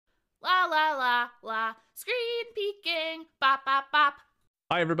La la la la. Screen peeking. Bop bop bop.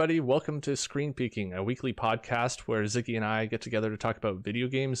 Hi, everybody. Welcome to Screen Peeking, a weekly podcast where Ziggy and I get together to talk about video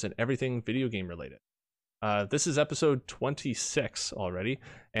games and everything video game related. This is episode 26 already,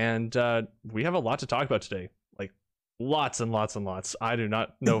 and we have a lot to talk about today. Like, lots and lots and lots. I do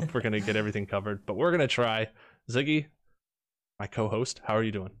not know if we're going to get everything covered, but we're going to try. Ziggy, my co-host, how are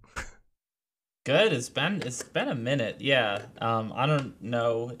you doing? Good. It's been a minute. Yeah. I don't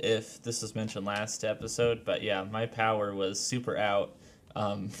know if this was mentioned last episode, but yeah, my power was super out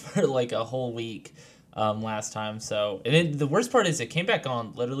for like a whole week last time. So, the worst part is it came back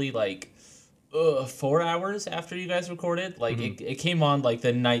on literally like 4 hours after you guys recorded. Like it came on like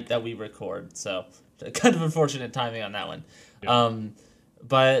the night that we record. So, kind of unfortunate timing on that one. Yeah.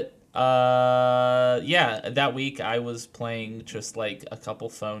 But yeah, that week I was playing just like a couple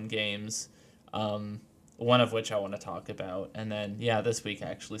phone games. One of which I want to talk about, and then this week I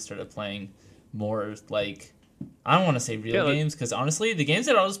actually started playing more like, I don't want to say real games, because honestly the games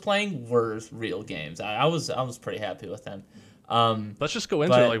that I was playing were real games. I was pretty happy with them. Let's just go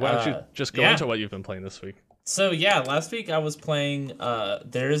into it. Like, why don't you just go into what you've been playing this week? So last week I was playing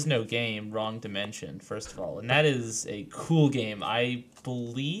There Is No Game, Wrong Dimension, first of all, and that is a cool game. I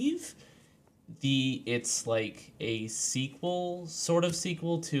believe it's like a sort of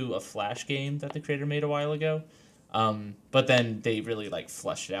sequel to a Flash game that the creator made a while ago. But then they really like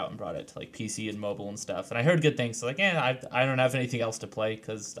fleshed it out and brought it to like PC and mobile and stuff. And I heard good things. So like, I don't have anything else to play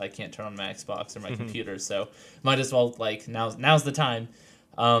because I can't turn on my Xbox or my computer. So might as well, like, now's the time.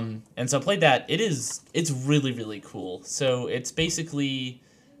 And so I played that. It's really, really cool. So it's basically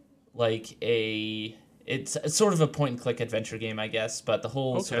like it's sort of a point-and-click adventure game, I guess, but the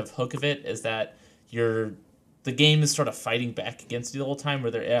whole sort of hook of it is that the game is sort of fighting back against you the whole time,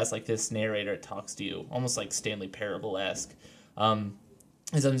 where there is like this narrator that talks to you, almost like Stanley Parable-esque. And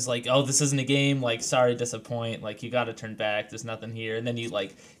so I'm just like, oh, this isn't a game, like, sorry, disappoint, like, you gotta turn back, there's nothing here, and then you,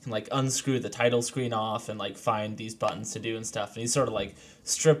 like, can, like, unscrew the title screen off and, like, find these buttons to do and stuff, and you sort of, like,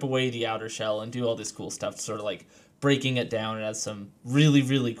 strip away the outer shell and do all this cool stuff, sort of, like, breaking it down. It has some really,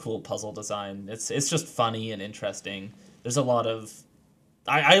 really cool puzzle design. It's just funny and interesting. There's a lot of...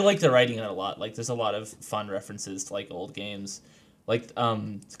 I like the writing in it a lot. Like, there's a lot of fun references to, like, old games. Like,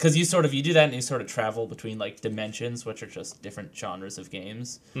 because you do that and you sort of travel between, like, dimensions, which are just different genres of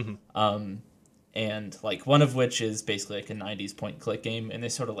games. And, like, one of which is basically, like, a 90s point-click game, and they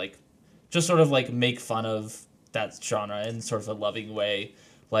sort of, like, make fun of that genre in sort of a loving way.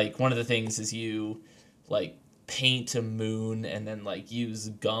 Like, one of the things is you, like, paint a moon and then like use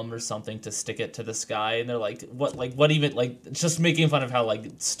gum or something to stick it to the sky, and they're like, what even, like, just making fun of how like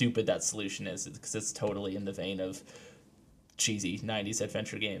stupid that solution is, because it's totally in the vein of cheesy 90s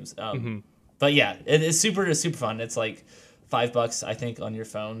adventure games. But yeah, it is super fun. It's like $5 I think on your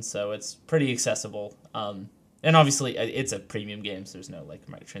phone, so it's pretty accessible. And obviously it's a premium game, so there's no like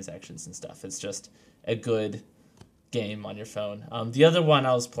microtransactions and stuff. It's just a good game on your phone. The other one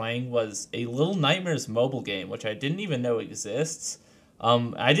I was playing was a Little Nightmares mobile game, which I didn't even know exists.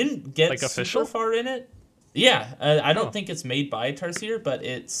 I didn't get like super far in it. Yeah, I don't think it's made by Tarsier, but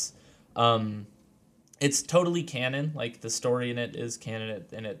it's totally canon. Like, the story in it is canon,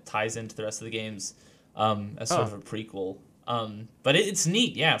 and it ties into the rest of the games as sort of a prequel. But it's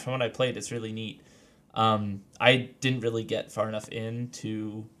neat. Yeah, from what I played, it's really neat. I didn't really get far enough in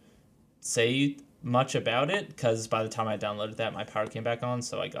to say much about it, because by the time I downloaded that, my power came back on,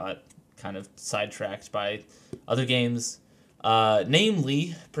 so I got kind of sidetracked by other games,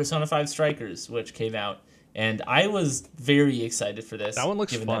 namely Persona 5 Strikers, which came out, and I was very excited for this. That one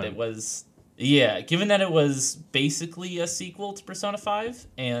looks fun. Given that it was basically a sequel to Persona 5,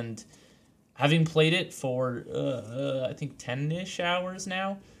 and having played it for I think 10-ish hours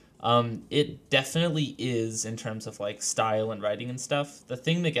now, it definitely is, in terms of like style and writing and stuff. The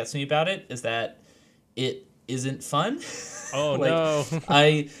thing that gets me about it is that it isn't fun. Oh, like, no.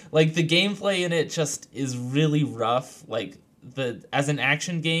 The gameplay in it just is really rough. Like, as an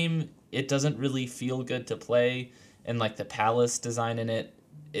action game, it doesn't really feel good to play, and like the palace design in it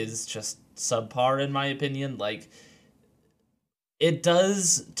is just subpar in my opinion. Like, it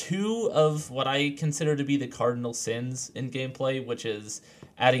does two of what I consider to be the cardinal sins in gameplay, which is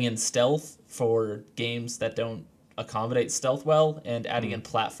adding in stealth for games that don't accommodate stealth well, and adding in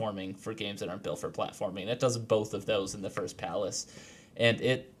platforming for games that aren't built for platforming. It does both of those in the first Palace, and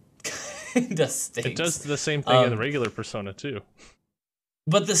it kind of stinks. It does the same thing in the regular Persona too.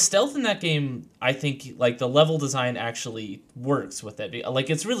 But the stealth in that game, I think, like, the level design actually works with it. Like,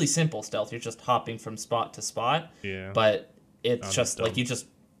 it's really simple stealth. You're just hopping from spot to spot. Yeah. But it's just, like, you just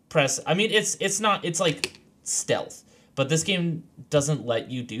press... I mean, it's not... It's, like, stealth. But this game doesn't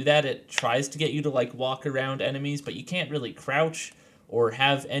let you do that. It tries to get you to like walk around enemies, but you can't really crouch or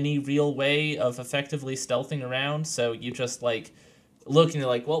have any real way of effectively stealthing around. So you just like look and you're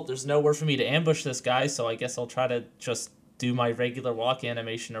like, well, there's nowhere for me to ambush this guy, so I guess I'll try to just do my regular walk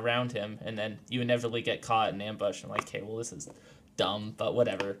animation around him, and then you inevitably get caught and ambushed. I'm like, okay, well, this is dumb, but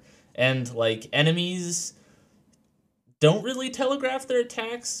whatever. And like enemies don't really telegraph their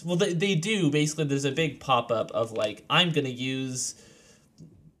attacks. Well, they do. Basically, there's a big pop-up of like, I'm gonna use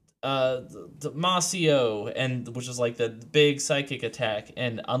the Masio, and which is like the big psychic attack,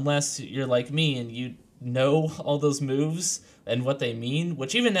 and unless you're like me and you know all those moves and what they mean,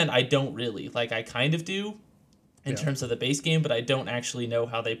 which even then I don't really, like I kind of do in terms of the base game, but I don't actually know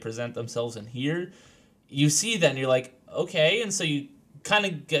how they present themselves in here. You see that and you're like, okay, and so you kind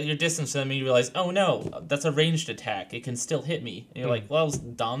of get your distance from them and you realize, oh no, that's a ranged attack, it can still hit me, and you're like, well, it's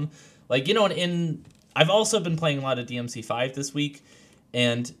dumb. Like, you know, I've also been playing a lot of DMC5 this week,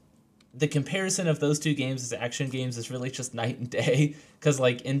 and the comparison of those two games as action games is really just night and day. Because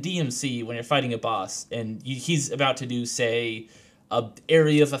like in DMC, when you're fighting a boss and he's about to do, say, a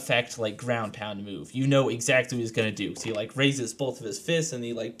area of effect like ground pound move, you know exactly what he's gonna do. So he like raises both of his fists and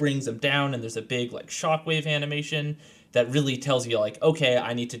he like brings them down, and there's a big like shockwave animation that really tells you like, okay,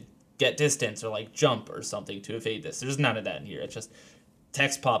 I need to get distance or like jump or something to evade this. There's none of that in here. It's just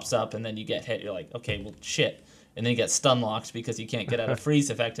text pops up and then you get hit. You're like, okay, well, shit. And then you get stun locked because you can't get out of freeze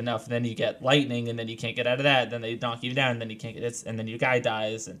effect enough. And then you get lightning, and then you can't get out of that. And then they knock you down, and then you can't get it. And then your guy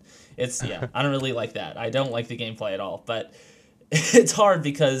dies. And it's, yeah, I don't really like that. I don't like the gameplay at all. But it's hard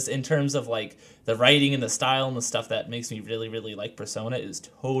because in terms of like the writing and the style and the stuff that makes me really, really like Persona is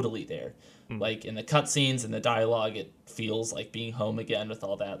totally there. Like in the cutscenes and the dialogue, it feels like being home again with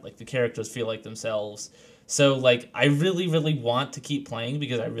all that. Like the characters feel like themselves. So like I really, really want to keep playing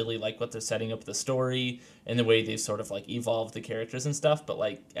because I really like what they're setting up the story and the way they've sort of like evolved the characters and stuff. But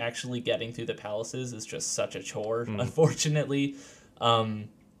like actually getting through the palaces is just such a chore, unfortunately.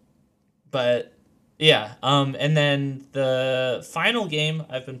 But yeah. And then the final game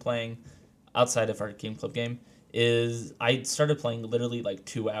I've been playing outside of our Game Club game is I started playing literally like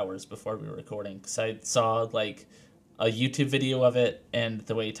 2 hours before we were recording, because I saw like a YouTube video of it, and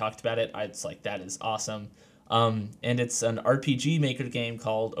the way he talked about it, I was like, that is awesome. And it's an RPG Maker game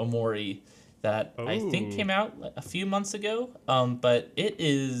called Omori that I think came out a few months ago, but it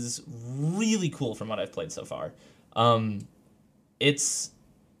is really cool from what I've played so far. It's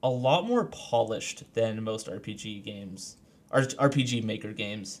a lot more polished than most RPG games, or RPG Maker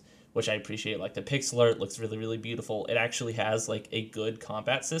games, which I appreciate. Like the pixel art looks really, really beautiful. It actually has like a good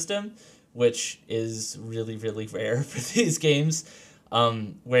combat system, which is really, really rare for these games,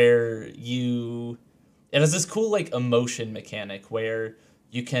 where it has this cool like emotion mechanic where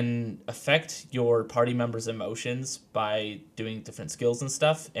you can affect your party members' emotions by doing different skills and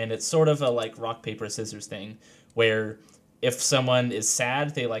stuff. And it's sort of a like rock, paper, scissors thing where if someone is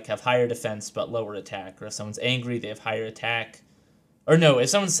sad, they like have higher defense but lower attack, or if someone's angry, they have higher attack. Or no, if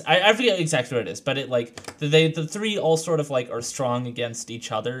someone's, I forget exactly what it is, but it like the three all sort of like are strong against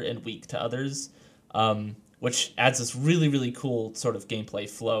each other and weak to others, which adds this really, really cool sort of gameplay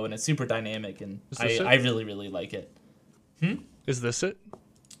flow, and it's super dynamic, and I really, really like it. Is this it?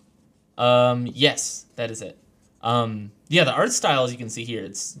 Yes, that is it. Yeah, the art style, as you can see here,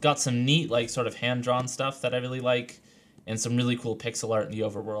 it's got some neat like sort of hand drawn stuff that I really like, and some really cool pixel art in the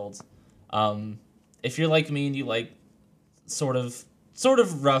overworld. If you're like me and you like sort of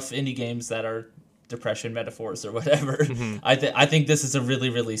rough indie games that are depression metaphors or whatever, I think this is a really,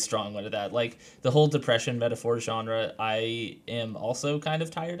 really strong one of that. Like the whole depression metaphor genre, I am also kind of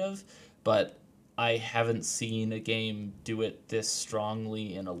tired of, but I haven't seen a game do it this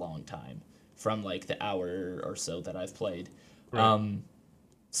strongly in a long time from like the hour or so that I've played. Right.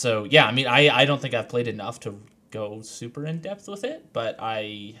 So yeah, I mean, I don't think I've played enough to go super in depth with it, but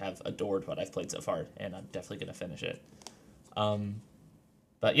I have adored what I've played so far, and I'm definitely going to finish it.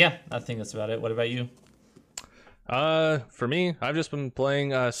 But yeah, I think that's about it. What about you? For me, I've just been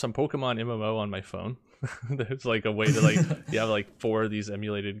playing some Pokemon MMO on my phone. There's like a way to like you have like 4 of these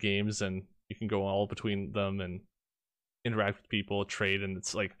emulated games, and you can go all between them and interact with people, trade, and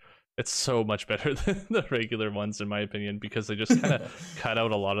it's so much better than the regular ones in my opinion, because they just kind of cut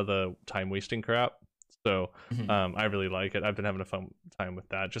out a lot of the time wasting crap. So I really like it. I've been having a fun time with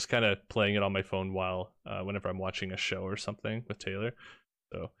that, just kind of playing it on my phone while whenever I'm watching a show or something with Taylor.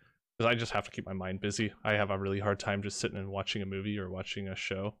 So because I just have to keep my mind busy. I have a really hard time just sitting and watching a movie or watching a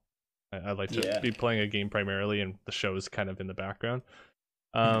show. I like to be playing a game primarily, and the show is kind of in the background.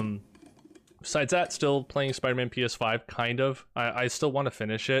 Besides that, still playing Spider-Man PS5, kind of. I still want to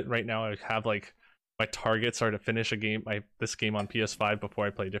finish it. Right now I have like my targets are to finish this game on PS5 before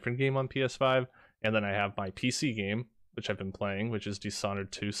I play a different game on PS5, and then I have my PC game, which I've been playing, which is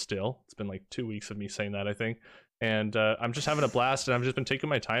Dishonored 2 still. It's been like 2 weeks of me saying that, I think. And I'm just having a blast, and I've just been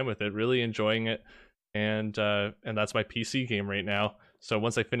taking my time with it, really enjoying it. And that's my PC game right now. So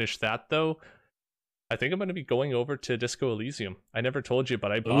once I finish that, though, I think I'm going to be going over to Disco Elysium. I never told you,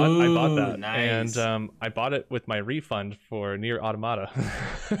 but I bought that. Nice. And I bought it with my refund for Nier Automata.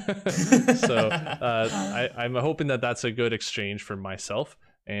 So I'm hoping that that's a good exchange for myself.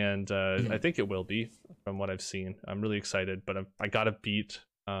 And I think it will be, from what I've seen. I'm really excited, but I got to beat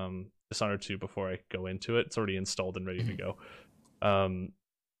Dishonored 2 before I go into it. It's already installed and ready to go. And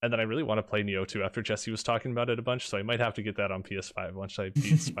then I really want to play Nioh 2 after Jesse was talking about it a bunch, so I might have to get that on PS5 once I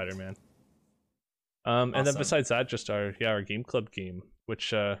beat Spider-Man. Awesome. And then besides that, just our Game Club game,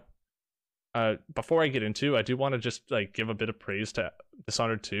 which before I get into, I do want to just like give a bit of praise to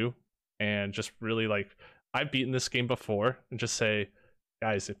Dishonored 2, and just really like, I've beaten this game before, and just say,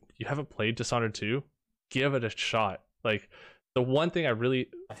 guys, if you haven't played Dishonored 2, give it a shot. Like, the one thing I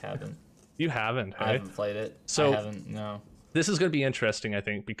haven't. You haven't, hey? I haven't played it. So I haven't, no. This is going to be interesting, I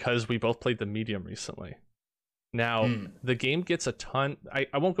think, because we both played the medium recently. Now, the game gets a ton. I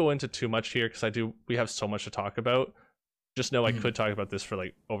won't go into too much here because we have so much to talk about. Just know I could talk about this for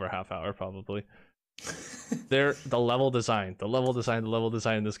like over a half hour probably. The level design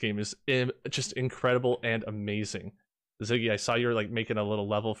in this game is just incredible and amazing. Ziggy, I saw you're like making a little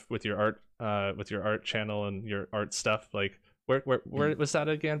level with your art channel and your art stuff. Like, where was that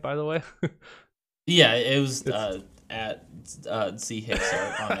again, by the way? Yeah, it was at Z Hicks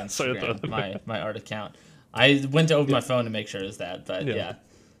Art on Instagram, my art account. I went to open my phone to make sure it was that, but yeah.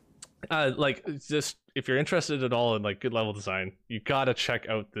 Like, just if you're interested at all in like good level design, you gotta check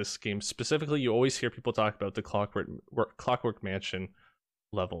out this game. Specifically, you always hear people talk about the Clockwork Mansion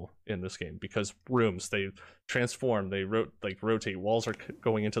level in this game, because rooms, they transform, they rotate, walls are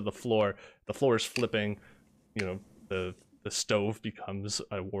going into the floor is flipping, you know, the stove becomes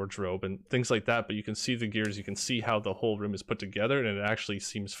a wardrobe and things like that, but you can see the gears, you can see how the whole room is put together, and it actually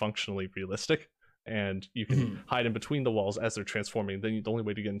seems functionally realistic. And you can hide in between the walls as they're transforming. Then the only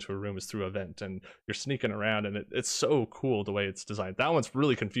way to get into a room is through a vent, and you're sneaking around, and it's so cool the way it's designed. That one's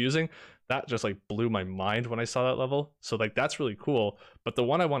really confusing. That just like blew my mind when I saw that level. So like, that's really cool. But the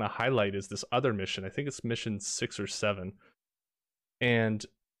one I want to highlight is this other mission. I think it's mission 6 or 7. And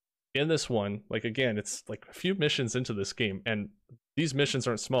in this one, like, again, it's like a few missions into this game, and these missions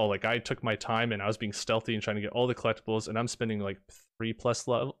aren't small. Like, I took my time and I was being stealthy and trying to get all the collectibles, and I'm spending like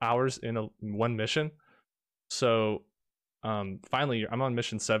 3+ hours in one mission. So finally, I'm on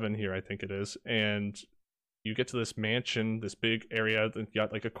mission 7 here, I think it is, and you get to this mansion, this big area, you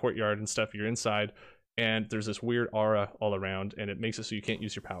got like a courtyard and stuff, you're inside, and there's this weird aura all around, and it makes it so you can't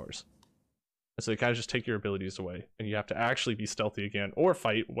use your powers. So they kind of just take your abilities away, and you have to actually be stealthy again, or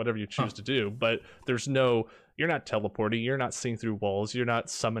fight, whatever you choose to do. But you're not teleporting, you're not seeing through walls, you're not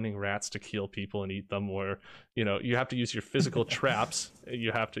summoning rats to kill people and eat them, or, you know, you have to use your physical traps.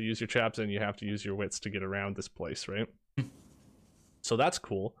 You have to use your traps, and you have to use your wits to get around this place, right? So that's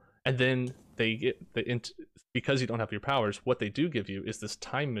cool. And then because you don't have your powers, what they do give you is this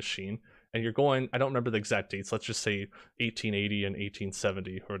time machine, and you're going, I don't remember the exact dates, let's just say 1880 and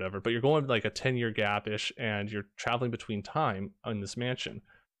 1870 or whatever, but you're going like a 10-year gap-ish, and you're traveling between time in this mansion.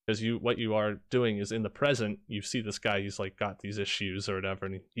 Because what you are doing is, in the present, you see this guy, he's like got these issues or whatever,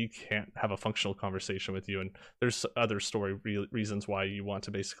 and he can't have a functional conversation with you, and there's other story reasons why you want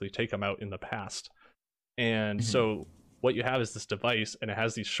to basically take him out in the past. And so what you have is this device, and it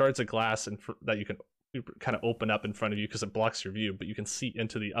has these shards of glass that you can kind of open up in front of you because it blocks your view, but you can see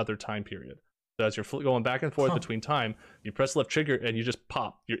into the other time period. So as you're going back and forth between time, you press left trigger and you just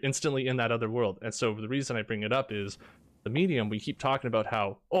pop. You're instantly in that other world. And so the reason I bring it up is the medium, we keep talking about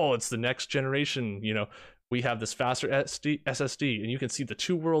how, oh, it's the next generation, you know, we have this faster SSD, and you can see the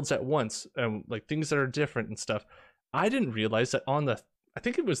two worlds at once, and like things that are different and stuff. I didn't realize that on I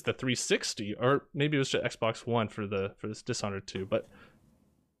think it was the 360, or maybe it was just Xbox One for this Dishonored 2, but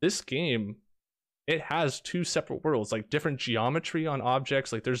this game, it has two separate worlds, like different geometry on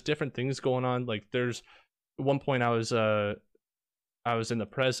objects, like there's different things going on. Like there's one point I was in the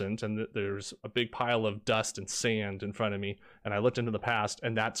present, and there's a big pile of dust and sand in front of me, and I looked into the past,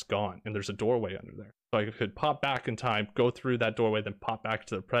 and that's gone, and there's a doorway under there. So I could pop back in time, go through that doorway, then pop back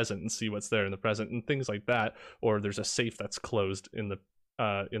to the present and see what's there in the present, and things like that. Or there's a safe that's closed in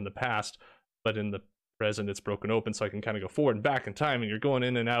the past, but in the present it's broken open, so I can kind of go forward and back in time, and you're going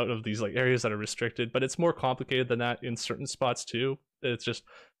in and out of these like areas that are restricted. But it's more complicated than that in certain spots too. It's just,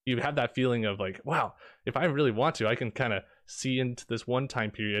 you have that feeling of like, wow, if I really want to, I can kind of see into this one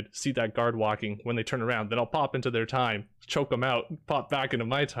time period, see that guard walking. When they turn around, then I'll pop into their time, choke them out, pop back into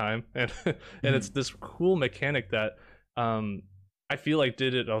my time, and and it's this cool mechanic that I feel like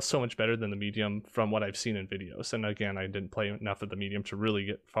did it so much better than the medium from what I've seen in videos. And again, I didn't play enough of the medium to really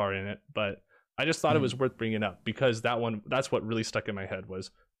get far in it, but I just thought it was worth bringing up because that's what really stuck in my head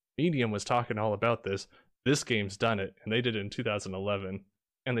was medium was talking all about this. This game's done it, and they did it in 2011,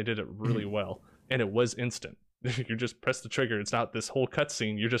 and they did it really well, and it was instant. You just press the trigger. It's not this whole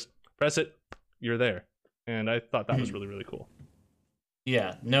cutscene. You just press it, you're there. And I thought that was really, really cool.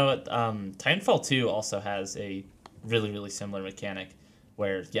 Yeah, no, Titanfall 2 also has a really, really similar mechanic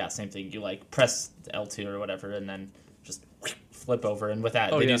where, yeah, same thing. You like press L2 or whatever, and then just flip over. And with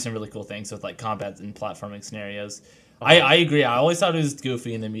that, they do some really cool things with like combat and platforming scenarios. I agree. I always thought it was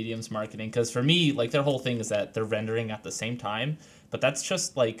goofy in the medium's marketing because for me, like their whole thing is that they're rendering at the same time, but that's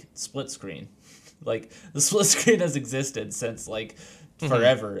just like split screen. Like the split screen has existed since like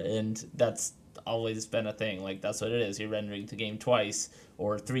forever, and that's always been a thing. Like that's what it is. You're rendering the game twice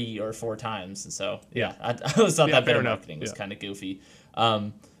or 3 or 4 times, and so I always thought that bit of marketing was kind of goofy.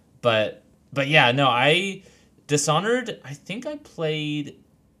 But yeah, no, Dishonored. I think I played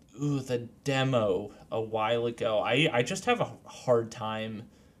the demo a while ago. I just have a hard time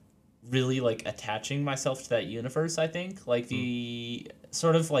really like attaching myself to that universe. I think like the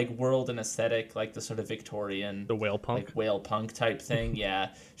sort of like world and aesthetic, like the sort of Victorian, the whale punk, like whale punk type thing. Yeah,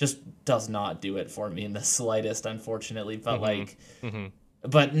 just does not do it for me in the slightest, unfortunately. But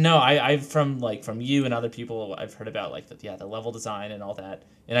but no, I've from you and other people I've heard about like the level design and all that,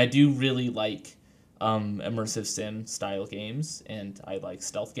 and I do really like immersive sim style games, and I like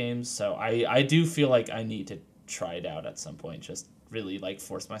stealth games, so I do feel like I need to try it out at some point, just really like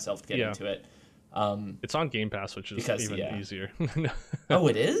force myself to get into it. It's on Game Pass, which is even easier. Oh,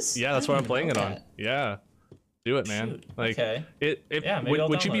 it is? Yeah, that's what I'm playing it on. Yeah, do it, man. Shoot. Like okay.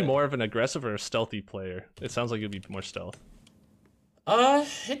 Would you be more of an aggressive or a stealthy player? It sounds like you'd be more stealth.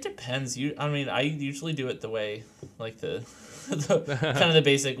 It depends. I mean, I usually do it the way, like the kind of the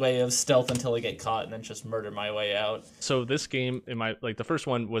basic way of stealth until I get caught and then just murder my way out. So this game, the first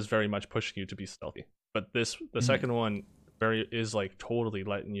one was very much pushing you to be stealthy, but the second one is like totally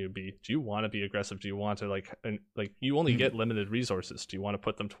letting you be. Do you want to be aggressive? Do you want to like you only get limited resources? Do you want to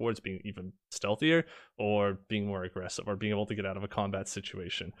put them towards being even stealthier or being more aggressive or being able to get out of a combat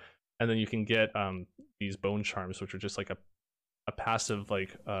situation? And then you can get these bone charms, which are just like a passive,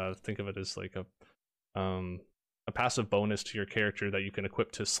 like think of it as like a passive bonus to your character that you can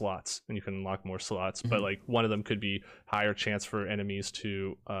equip to slots, and you can unlock more slots. But like one of them could be higher chance for enemies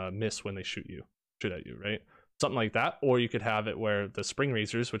to miss when they shoot at you, right? Something like that. Or you could have it where the spring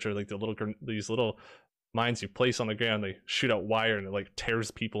razors, which are like these little mines you place on the ground, they shoot out wire and it like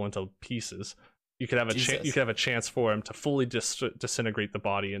tears people into pieces. You could have a chance for them to fully disintegrate the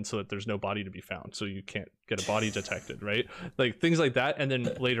body, and so that there's no body to be found, so you can't get a body detected, right? Like things like that. And then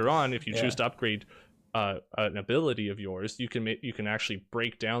later on, if you choose to upgrade an ability of yours, you can actually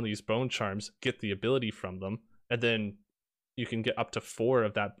break down these bone charms, get the ability from them, and then you can get up to 4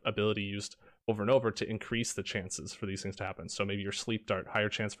 of that ability used over and over to increase the chances for these things to happen. So maybe your sleep dart, higher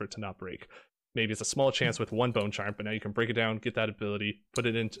chance for it to not break. Maybe it's a small chance with 1 bone charm, but now you can break it down, get that ability, put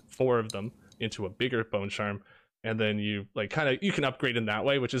it into 4 of them into a bigger bone charm, and then you you can upgrade in that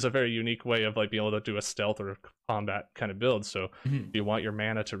way, which is a very unique way of like being able to do a stealth or combat kind of build. So do you want your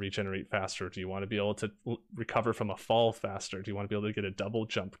mana to regenerate faster? Do you want to be able to recover from a fall faster? Do you want to be able to get a double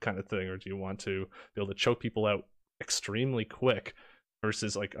jump kind of thing? Or do you want to be able to choke people out extremely quick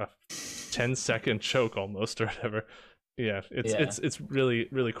versus like a 10-second choke almost or whatever? Yeah, it's really,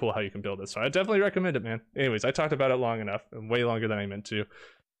 really cool how you can build it. So I definitely recommend it, man. Anyways, I talked about it long enough, way longer than I meant to.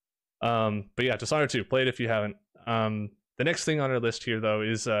 But yeah, Dishonored 2, play it if you haven't. The next thing on our list here, though,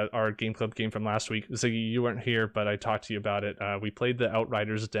 is our Game Club game from last week. Ziggy, you weren't here, but I talked to you about it. We played the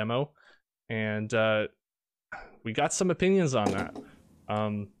Outriders demo, and we got some opinions on that.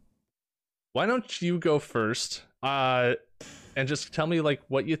 Why don't you go first, and just tell me like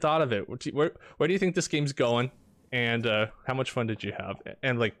what you thought of it? Where do you think this game's going? And how much fun did you have?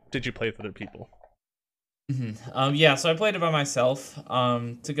 And like, did you play with other people? Yeah, so I played it by myself.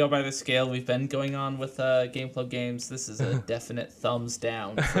 To go by the scale we've been going on with Game Club games, this is a definite thumbs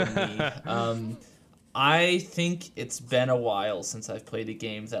down for me. I think it's been a while since I've played a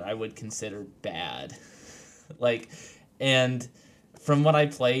game that I would consider bad. And from what I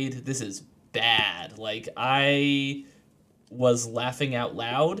played, this is bad. Like, I was laughing out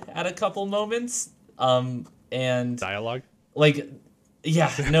loud at a couple moments. And dialogue? Like,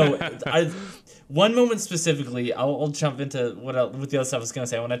 Yeah, no, one moment specifically, I'll jump into with the other stuff I was gonna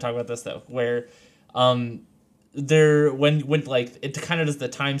say. I want to talk about this though, where, there when like it kind of does the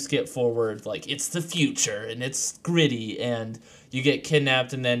time skip forward, like it's the future and it's gritty and you get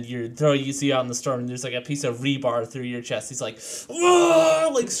kidnapped and then you see out in the storm and there's like a piece of rebar through your chest. He's like, whoa,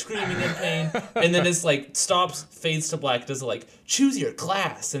 like screaming in pain, and then it's like stops, fades to black, does it like choose your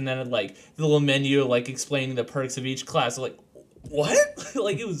class, and then it, like the little menu like explaining the perks of each class. Like, what?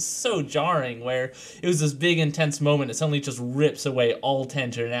 Like, it was so jarring where it was this big intense moment. It suddenly just rips away all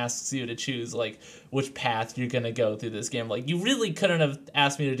tension and asks you to choose like which path you're gonna go through this game. Like, you really couldn't have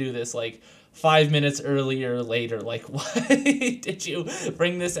asked me to do this like 5 minutes earlier or later. Like, why did you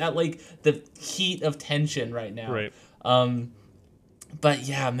bring this at like the heat of tension right now? Right. But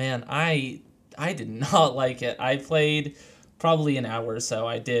yeah, man, I did not like it. I played probably an hour or so.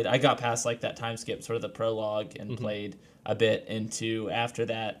 I got past like that time skip, sort of the prologue, and played a bit into after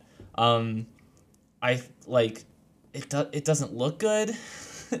that. I like it doesn't look good.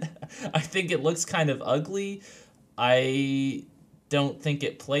 I think it looks kind of ugly. I don't think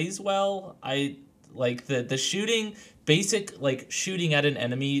it plays well. I like the shooting, basic like shooting at an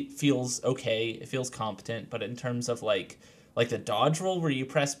enemy feels okay. It feels competent, but in terms of like the dodge roll where you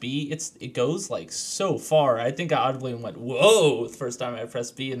press B, it goes like so far. I think I audibly went, whoa, the first time I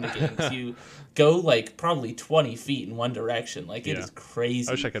pressed B in the game. So you go like probably 20 feet in one direction. Like, it is crazy.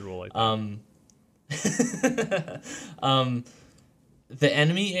 I wish I could roll like that. The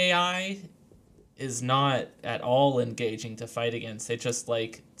enemy AI is not at all engaging to fight against. They just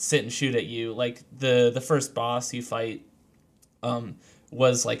like sit and shoot at you. Like the first boss you fight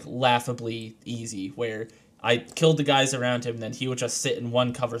was like laughably easy, where I killed the guys around him, and then he would just sit in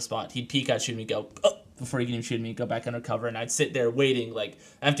one cover spot. He'd peek at, shoot me, go, oh, before he can even shoot me, go back under cover, and I'd sit there waiting, like,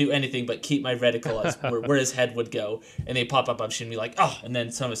 I have to do anything but keep my reticle as where his head would go, and they'd pop up, I'm shooting me, like, oh, and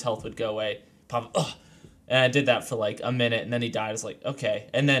then some of his health would go away, pop, oh, and I did that for, like, a minute, and then he died. I was like, okay.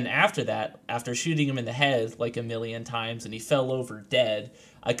 And then after that, after shooting him in the head, like, a million times, and he fell over dead,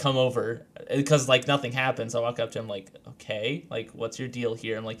 I come over, because, like, nothing happens. I walk up to him, like, okay, like, what's your deal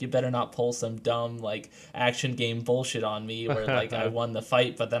here? I'm like, you better not pull some dumb, like, action game bullshit on me where, like, I won the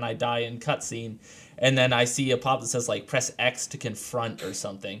fight, but then I die in cutscene. And then I see a pop that says, like, press X to confront or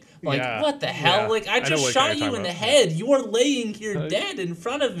something. Like, yeah. what the hell? Yeah. Like, I just shot you in the head. You are laying here dead in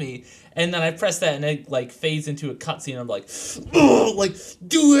front of me. And then I press that, and it, like, fades into a cutscene. I'm like, oh, like,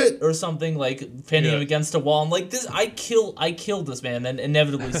 do it! Or something, like, pinning him against a wall. I'm like, I killed this man. Then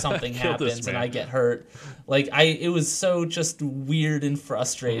inevitably something happens, and I get hurt. Like, it was so just weird and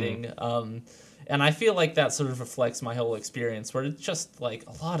frustrating. And I feel like that sort of reflects my whole experience, where it's just, like,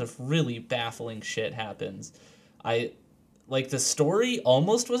 a lot of really baffling shit happens. Like, the story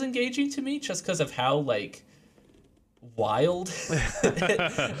almost was engaging to me just because of how, like, wild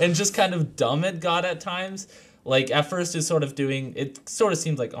and just kind of dumb it got at times. Like, at first it sort of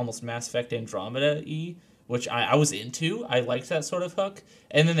seemed like almost Mass Effect Andromeda-y, which I was into. I liked that sort of hook.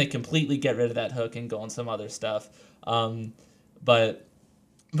 And then they completely get rid of that hook and go on some other stuff.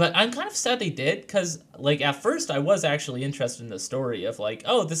 But I'm kind of sad they did, because, like, at first I was actually interested in the story of, like,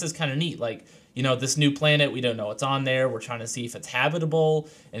 oh, this is kind of neat. Like, you know, this new planet, we don't know what's on there. We're trying to see if it's habitable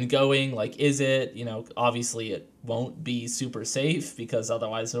and going. Like, is it? You know, obviously it won't be super safe, because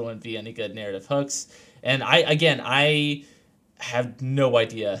otherwise there wouldn't be any good narrative hooks. And I have no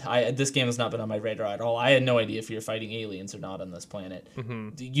idea. This game has not been on my radar at all. I had no idea if you're fighting aliens or not on this planet.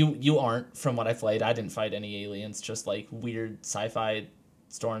 You aren't, from what I played. I didn't fight any aliens, just, like, weird sci-fi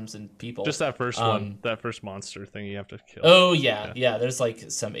storms and people. Just that first one, that first monster thing you have to kill. Oh yeah. There's like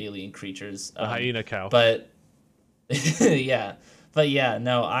some alien creatures. The hyena cow. But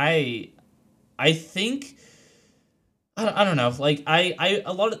no, I think I don't know. Like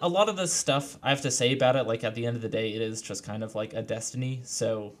a lot of the stuff I have to say about it, like, at the end of the day, it is just kind of like a Destiny.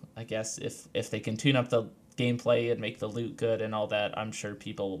 So I guess if they can tune up the gameplay and make the loot good and all that, I'm sure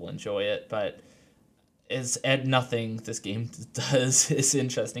people will enjoy it. But nothing this game does is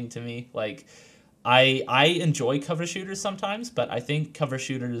interesting to me. Like, I enjoy cover shooters sometimes, but I think cover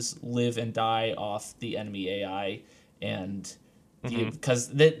shooters live and die off the enemy AI, and because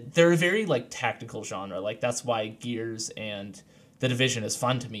they're a very, like, tactical genre. Like, that's why Gears and The Division is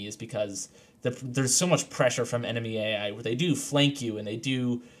fun to me, is because there's so much pressure from enemy AI where they do flank you and they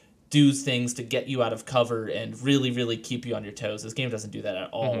do things to get you out of cover and really, really keep you on your toes. This game doesn't do that at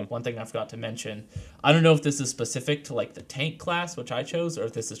all. One thing I forgot to mention, I don't know if this is specific to, like, the tank class, which I chose, or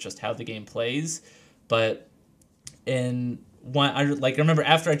if this is just how the game plays, but I remember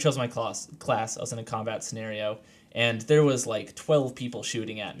after I chose my class, I was in a combat scenario, and there was, like, 12 people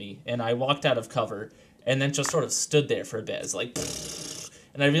shooting at me, and I walked out of cover, and then just sort of stood there for a bit. It's like,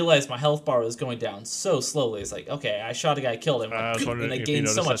 and I realized my health bar was going down so slowly. It's like, okay, I shot a guy, killed him, and I gained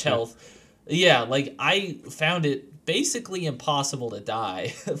so much health. Yeah, like I found it basically impossible to die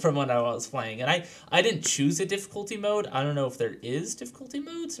from when I was playing, and I didn't choose a difficulty mode. I don't know if there is difficulty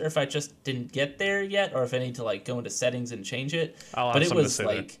modes, or if I just didn't get there yet, or if I need to like go into settings and change it. But it was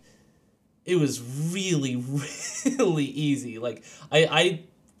like, it was really, really easy. Like I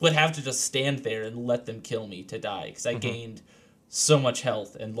would have to just stand there and let them kill me to die, because I gained so much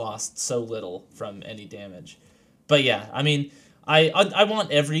health and lost so little from any damage. But yeah, I mean, I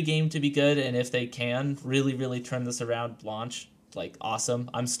want every game to be good, and if they can really, really turn this around, launch, like, awesome.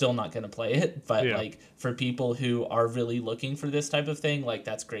 I'm still not going to play it, but like for people who are really looking for this type of thing, like,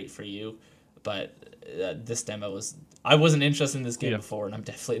 that's great for you. But this demo was, I wasn't interested in this game before, and I'm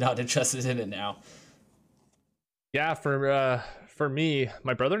definitely not interested in it now. Yeah, for me,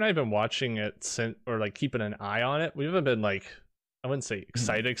 my brother and I have been watching it since, or like keeping an eye on it. We haven't been like, I wouldn't say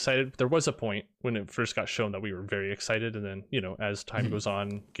excited. There was a point when it first got shown that we were very excited, and then, you know, as time goes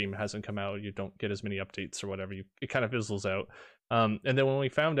on, game hasn't come out, you don't get as many updates or whatever. It kind of fizzles out. And then when we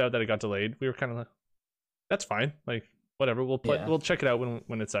found out that it got delayed, we were kind of like, that's fine. Like, whatever, we'll play, we'll check it out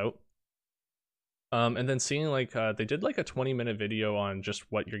when it's out. And then seeing like they did like a 20-minute video on just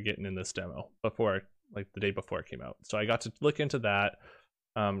what you're getting in this demo before, like the day before it came out. So I got to look into that.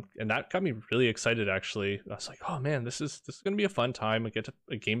 And that got me really excited, actually. I was like, oh man, this is gonna be a fun time. I get to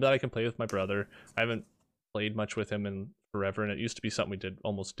a game that I can play with my brother. I haven't played much with him in forever, and it used to be something we did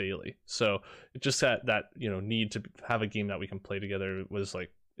almost daily. So it just that you know, need to have a game that we can play together was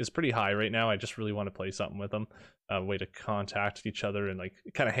like, is pretty high right now. I just really want to play something with them, a way to contact each other and like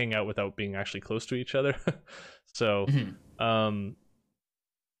kind of hang out without being actually close to each other. So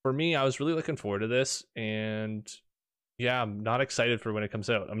for me, I was really looking forward to this, and yeah, I'm not excited for when it comes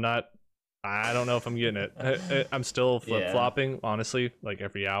out. I don't know if I'm getting it. I'm still flip-flopping, honestly, like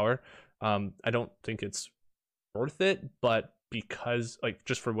every hour. I don't think it's worth it, but because, like,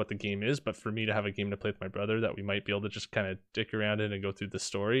 just for what the game is, but for me to have a game to play with my brother that we might be able to just kind of dick around in and go through the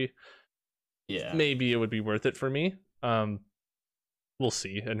story, maybe it would be worth it for me. We'll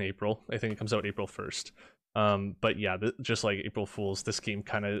see in April. I think it comes out April 1st. But yeah, just like April Fools, this game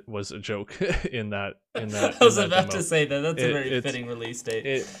kind of was a joke in that I was about to say that's a very fitting release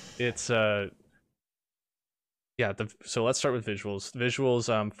date. So let's start with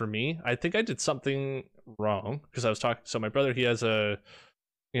visuals. For me, I think I did something wrong, because I was talking, so my brother, he has a,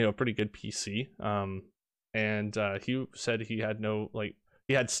 you know, pretty good PC, and he said he had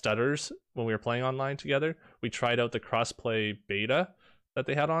he had stutters when we were playing online together. We tried out the crossplay beta that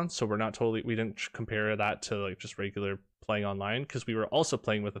they had on, so we didn't compare that to like just regular playing online, because we were also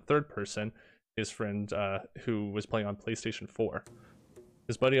playing with a third person, his friend, who was playing on PlayStation 4.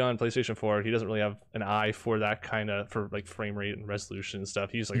 His buddy on PlayStation 4, he doesn't really have an eye for that kind of, for like frame rate and resolution and stuff.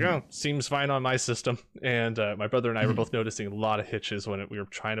 He's like, oh, seems fine on my system. And my brother and I were both noticing a lot of hitches when we were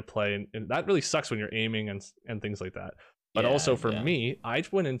trying to play, and that really sucks when you're aiming and things like that. But also for me, I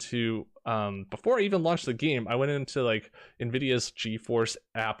went into, before I even launched the game, I went into like NVIDIA's GeForce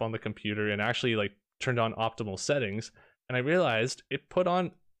app on the computer and actually like turned on optimal settings, and I realized it put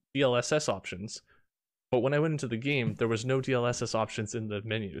on DLSS options. But when I went into the game, there was no DLSS options in the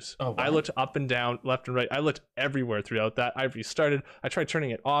menus. Oh, wow. I looked up and down, left and right. I looked everywhere throughout that. I restarted. I tried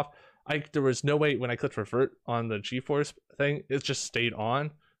turning it off. There was no way when I clicked revert on the GeForce thing, it just stayed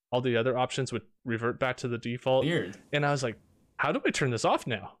on. All the other options would revert back to the default. Weird. And I was like, how do I turn this off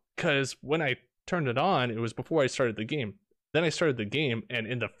now? Because when I turned it on, it was before I started the game. Then I started the game, and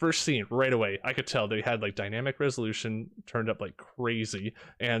in the first scene, right away, I could tell they had like dynamic resolution turned up like crazy,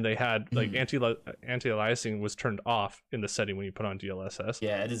 and they had like anti-aliasing was turned off in the setting when you put on DLSS.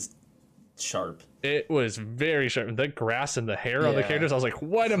 Yeah, it is sharp. It was very sharp. The grass and the hair on the characters, I was like,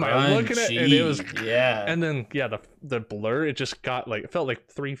 what am I looking at? And it was, and then the blur, it just got like, it felt like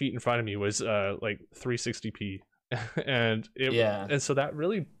 3 feet in front of me was like 360p, and and so that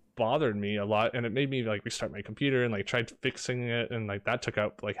really bothered me a lot, and it made me like restart my computer and like tried fixing it, and like that took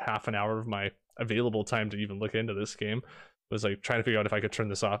out like half an hour of my available time to even look into this game. Was like trying to figure out if I could turn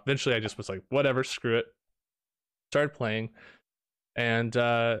this off. Eventually I just was like, whatever, screw it, started playing. And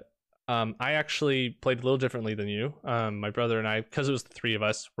I actually played a little differently than you. My brother and I, because it was the three of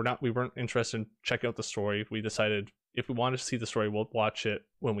us, we weren't interested in checking out the story. We decided if we wanted to see the story, we'll watch it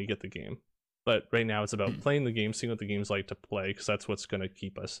when we get the game. But right now it's about playing the game, seeing what the game's like to play, because that's what's going to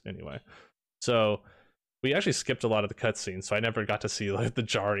keep us anyway. So we actually skipped a lot of the cutscenes, so I never got to see like the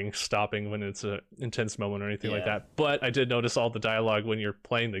jarring stopping when it's an intense moment or anything like that. But I did notice all the dialogue when you're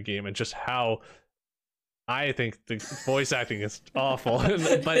playing the game, and just how I think the voice acting is awful.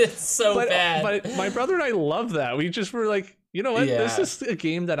 but It's so bad. But my brother and I love that. We just were like, you know what? This Yeah. is a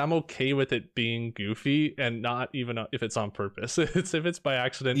game that I'm okay with it being goofy, and not even if it's on purpose. It's if it's by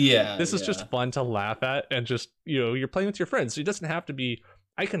accident. Yeah, This is yeah. just fun to laugh at, and just, you know, you're playing with your friends. It doesn't have to be.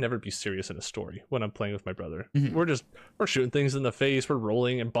 I can never be serious in a story when I'm playing with my brother. Mhm. We're shooting things in the face, we're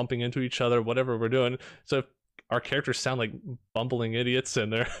rolling and bumping into each other, whatever we're doing. So if our characters sound like bumbling idiots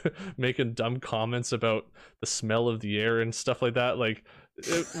and they're making dumb comments about the smell of the air and stuff like that, like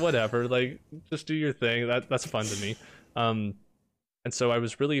whatever, like just do your thing. That's fun to me. And so I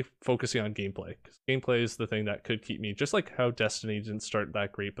was really focusing on gameplay, because gameplay is the thing that could keep me, just like how Destiny didn't start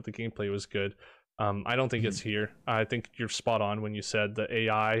that great, but the gameplay was good. I don't think it's here. I think you're spot on when you said the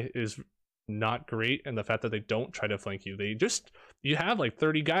AI is not great, and the fact that they don't try to flank you. You have like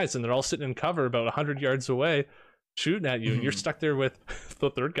 30 guys and they're all sitting in cover about 100 yards away shooting at you, and you're stuck there with the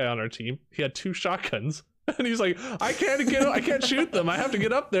third guy on our team. He had 2 shotguns and he's like, I can't shoot them, I have to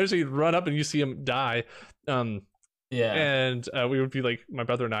get up there. So he'd run up and you see him die. Yeah. And we would be like, my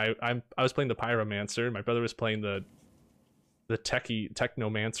brother and I was playing the Pyromancer, my brother was playing the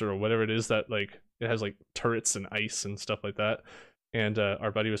Technomancer, or whatever it is, that like it has like turrets and ice and stuff like that. And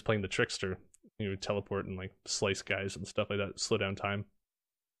our buddy was playing the Trickster. He would teleport and like slice guys and stuff like that, slow down time.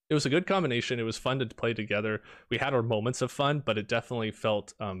 It was a good combination. It was fun to play together. We had our moments of fun, but it definitely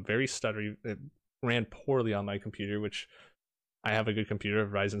felt very stuttery. It ran poorly on my computer, which I have a good computer,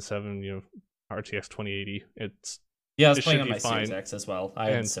 Ryzen 7, you know, RTX 2080. Yeah, I was it playing should on be my fine. Series X as well. I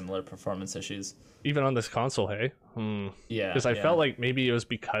had And- similar performance issues. Even on this console, hey? Yeah. Because I yeah. felt like maybe it was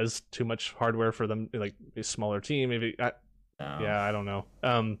because too much hardware for them, like a smaller team. Maybe No. yeah, I don't know.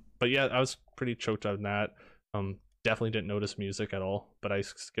 But yeah, I was pretty choked on that. Definitely didn't notice music at all, but I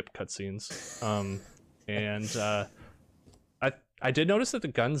skipped cutscenes. And I did notice that the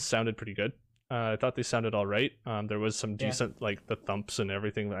guns sounded pretty good. I thought they sounded all right. There was some decent, like the thumps and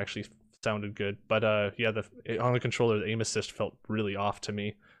everything that actually sounded good. But yeah, on the controller, the aim assist felt really off to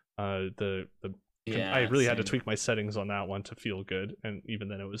me. Yeah, I really had to same. tweak my settings on that one to feel good, and even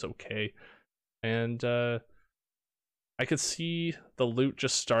then it was okay. And I could see the loot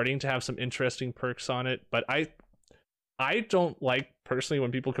just starting to have some interesting perks on it, but I don't like personally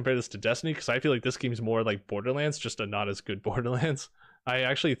when people compare this to Destiny, because I feel like this game's more like Borderlands, just a not as good Borderlands. I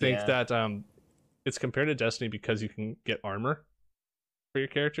actually think Yeah. that it's compared to Destiny because you can get armor for your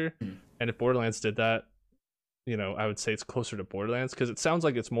character, and if Borderlands did that, you know, I would say it's closer to Borderlands, because it sounds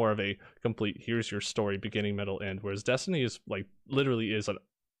like it's more of a complete here's your story, beginning, middle, end, whereas Destiny is like literally is a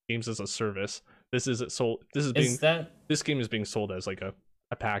games as a service. This is sold. This game is being sold as like a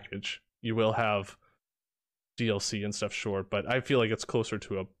package. You will have DLC and stuff, sure, but I feel like it's closer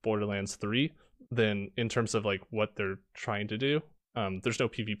to a Borderlands 3 than in terms of like what they're trying to do. There's no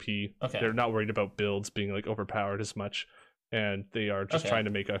PvP. Okay. They're not worried about builds being like overpowered as much, and they are just trying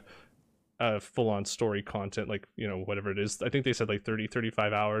to make a full-on story content, like, you know, whatever it is. I think they said like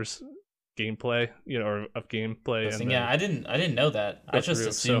 35 hours gameplay, you know, or of gameplay. And yeah, I didn't know that. I just through,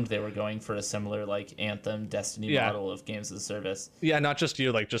 assumed they were going for a similar like Anthem, Destiny model of games as a service. Yeah, not just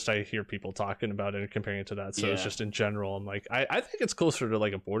you, like just I hear people talking about it and comparing it to that. So it's Yeah. just in general, I'm like, I think it's closer to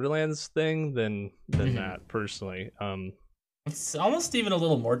like a Borderlands thing than that personally. It's almost even a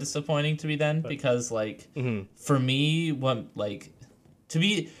little more disappointing to me then, because like for me, what like to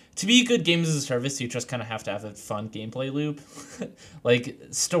be good games as a service, you just kind of have to have a fun gameplay loop, like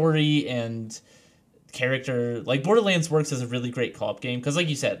story and character. Like Borderlands works as a really great co-op game because, like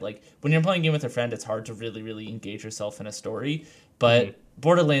you said, like when you're playing a game with a friend, it's hard to really engage yourself in a story. But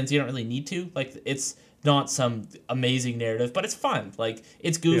Borderlands, you don't really need to. Like it's not some amazing narrative, but it's fun. Like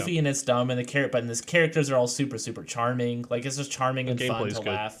it's goofy and it's dumb, and the characters are all super charming. Like it's just charming and fun to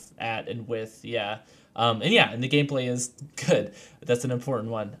laugh at and with. Yeah. And the gameplay is good. That's an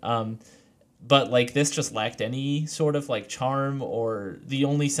important one. But like this just lacked any sort of like charm, or the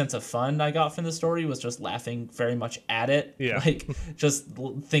only sense of fun I got from the story was just laughing very much at it. Yeah. Like just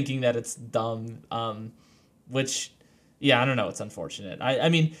thinking that it's dumb. Which, yeah, I don't know. It's unfortunate. I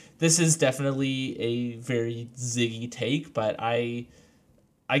mean, this is definitely a very Ziggy take, but I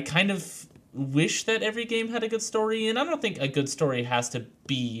kind of wish that every game had a good story, and I don't think a good story has to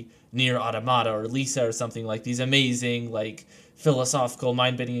be Nier Automata or Lisa or something like these amazing like philosophical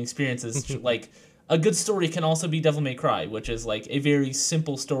mind-bending experiences. Like a good story can also be Devil May Cry, which is like a very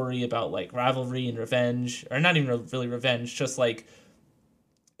simple story about like rivalry and revenge, or not even really revenge, just like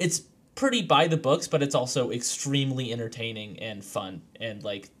it's pretty by the books, but it's also extremely entertaining and fun, and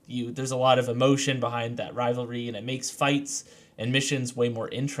like there's a lot of emotion behind that rivalry, and it makes fights and missions way more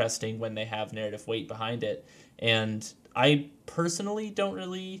interesting when they have narrative weight behind it. And I personally don't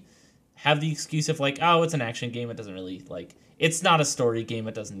really have the excuse of like, oh, it's an action game. It doesn't really like, it's not a story game.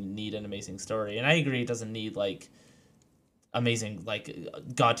 It doesn't need an amazing story. And I agree, it doesn't need like amazing like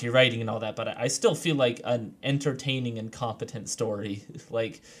god tier writing and all that. But I still feel like an entertaining and competent story.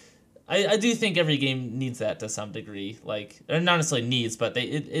 Like I do think every game needs that to some degree. Like, or not necessarily needs, but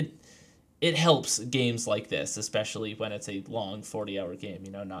it helps games like this, especially when it's a long 40-hour game.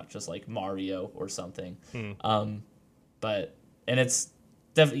 You know, not just like Mario or something. But and it's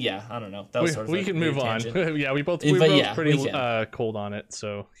definitely, yeah, I don't know. That was we can move on. Yeah, we're both pretty cold on it.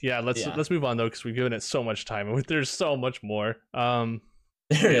 So yeah, let's move on though, because we've given it so much time and there's so much more.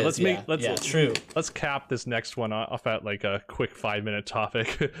 Let's cap this next one off at like a quick 5-minute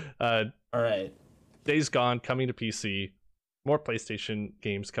topic. All right. Days Gone coming to PC. More PlayStation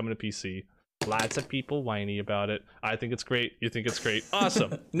games coming to PC. Lots of people whiny about it. I think it's great. You think it's great.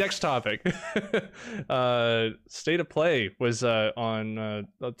 Awesome. Next topic. State of Play was on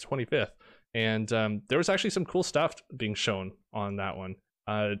the 25th, and there was actually some cool stuff being shown on that one.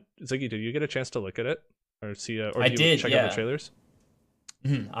 Ziggy, did you get a chance to look at it or see? Or did you check out the trailers?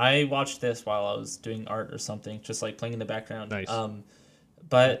 I watched this while I was doing art or something, just like playing in the background. Nice.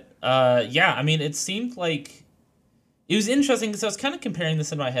 Yeah, I mean, it seemed like it was interesting because I was kind of comparing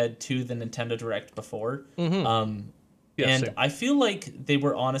this in my head to the Nintendo Direct before. And same. I feel like they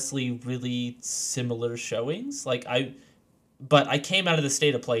were honestly really similar showings. But I came out of the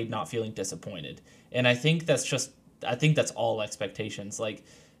State of Play not feeling disappointed, and I think that's all expectations. Like,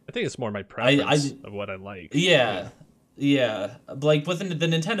 I think it's more my preference of what I like. Yeah. Like with the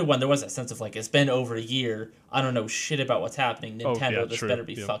Nintendo one, there was that sense of like, it's been over a year. I don't know shit about what's happening. Nintendo, this better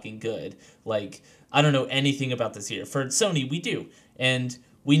be fucking good. Like, I don't know anything about this year. For Sony, we do, and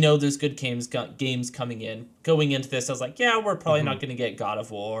we know there's good games coming in. Going into this, I was like, yeah, we're probably not going to get God of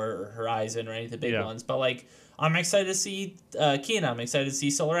War or Horizon or any of the big ones, but like, I'm excited to see Kena. I'm excited to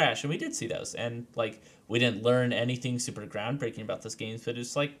see Solar Ash, and we did see those. And like, we didn't learn anything super groundbreaking about those games, but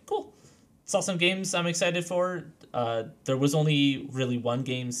it's like, cool. Saw some games I'm excited for. There was only really one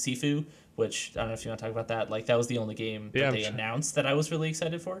game, Sifu, which I don't know if you want to talk about that. Like, that was the only game that they announced that I was really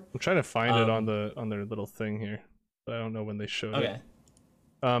excited for. I'm trying to find it on their little thing here, but I don't know when they showed it.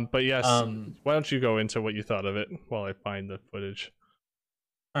 But yes, why don't you go into what you thought of it while I find the footage?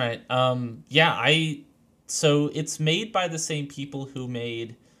 All right. So it's made by the same people who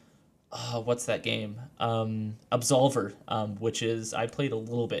made what's that game? Absolver, which is, I played a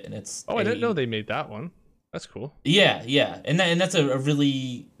little bit, and it's I didn't know they made that one. That's cool. Yeah, and that's a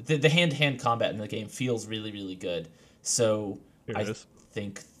really the hand-to-hand combat in the game feels really, really good. So I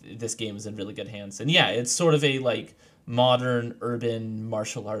think this game is in really good hands. And yeah, it's sort of a like modern urban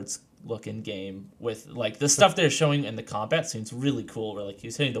martial arts looking game with like the stuff they're showing in the combat seems really cool. Where like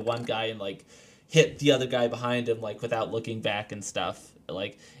he's hitting the one guy and like hit the other guy behind him like without looking back and stuff.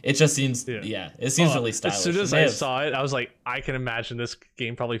 Like, it just seems it seems really stylish. As soon as I saw it, I was like, I can imagine this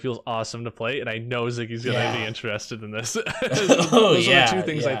game probably feels awesome to play, and I know Ziggy's gonna be interested in this. Those are the two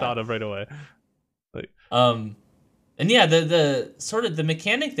things I thought of right away. Like, and yeah, the sort of the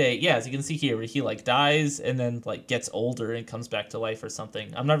mechanic as you can see here, where he like dies and then like gets older and comes back to life or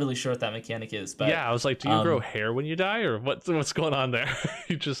something. I'm not really sure what that mechanic is, but I was like, do you grow hair when you die, or what's going on there?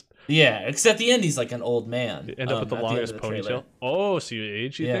 You just because at the end he's like an old man. You end up with the longest ponytail. Oh, so you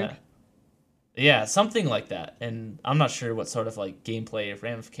age? You think? Yeah, something like that. And I'm not sure what sort of like gameplay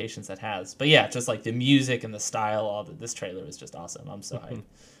ramifications that has, but yeah, just like the music and the style. All this trailer is just awesome. I'm so hyped.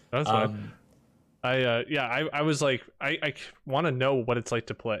 That's fine. I was like, I want to know what it's like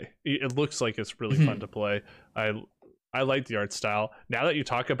to play. It looks like it's really fun to play. I like the art style. Now that you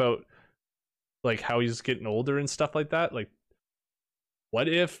talk about like how he's getting older and stuff like that, like, what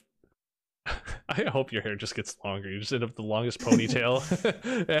if I hope your hair just gets longer. You just end up with the longest ponytail,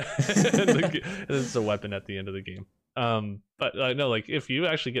 and it's a weapon at the end of the game. But no, like if you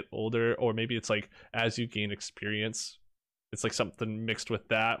actually get older, or maybe it's like as you gain experience, it's like something mixed with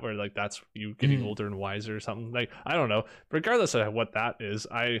that, where like that's you getting older and wiser or something. Like, I don't know. Regardless of what that is,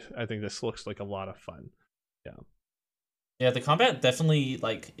 I think this looks like a lot of fun. Yeah, the combat definitely,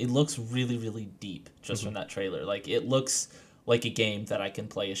 like, it looks really, really deep just from that trailer. Like, it looks like a game that I can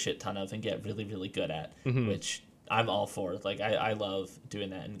play a shit ton of and get really, really good at, which I'm all for. Like, I love doing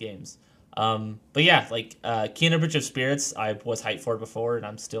that in games. But yeah, like, Kena Bridge of Spirits, I was hyped for before, and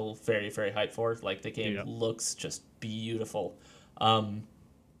I'm still very, very hyped for. Like, the game looks just beautiful.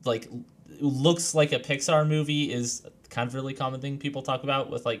 Like, looks like a Pixar movie is kind of a really common thing people talk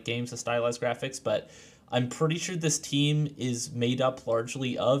about with, like, games with stylized graphics, but I'm pretty sure this team is made up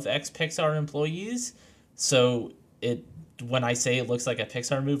largely of ex-Pixar employees. So when I say it looks like a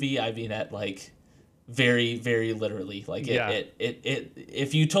Pixar movie, I mean at like very, very literally. Like Yeah.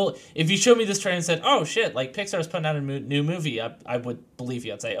 if you showed me this trailer and said, "Oh shit, like Pixar's putting out a new movie," I would believe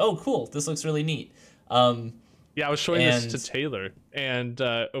you. I'd say, "Oh cool, this looks really neat." Yeah, I was showing this to Taylor, and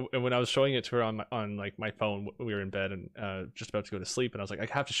when I was showing it to her on like my phone, we were in bed and just about to go to sleep, and I was like,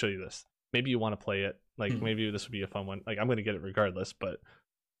 I have to show you this. Maybe you want to play it. Like maybe this would be a fun one. Like I'm gonna get it regardless, but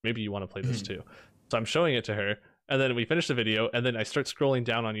maybe you want to play this too. So I'm showing it to her, and then we finish the video, and then I start scrolling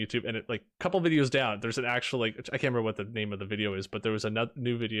down on YouTube, and it like a couple videos down, there's an actual like I can't remember what the name of the video is, but there was a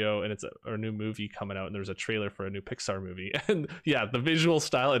new video, and it's a new movie coming out, and there's a trailer for a new Pixar movie, and yeah, the visual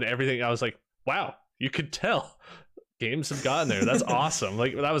style and everything. I was like, wow. You could tell games have gotten there. That's awesome.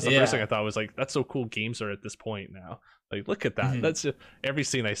 Like that was the first thing I thought was like, that's so cool. Games are at this point now. Like, look at that. That's every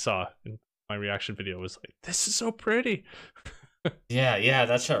scene I saw in my reaction video was like, this is so pretty. yeah,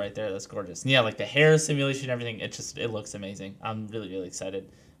 that shot right there, that's gorgeous. And yeah, like the hair simulation, everything. It looks amazing. I'm really, really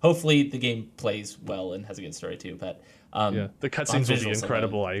excited. Hopefully the game plays well and has a good story too. But yeah, the cutscenes will be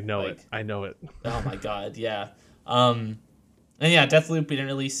incredible. I know it. I know it. Oh my god, yeah. And yeah, Deathloop, we didn't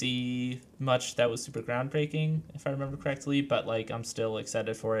really see much that was super groundbreaking, if I remember correctly, but like I'm still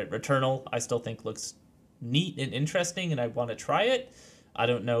excited for it. Returnal, I still think looks neat and interesting, and I want to try it. I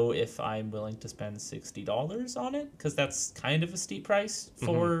don't know if I'm willing to spend $60 on it, because that's kind of a steep price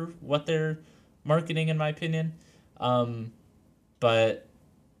for what they're marketing, in my opinion. But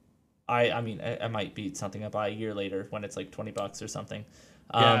I mean, I might be something I buy a year later when it's like $20 or something.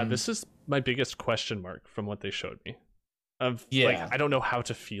 Yeah, this is my biggest question mark from what they showed me. Like, I don't know how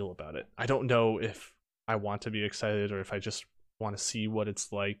to feel about it. I don't know if I want to be excited or if I just want to see what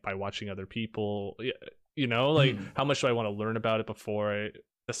it's like by watching other people. You know, like how much do I want to learn about it before I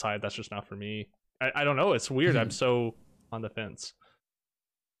decide that's just not for me? I don't know. It's weird. I'm so on the fence.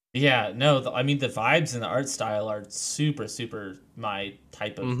 Yeah, no, I mean the vibes and the art style are super, super my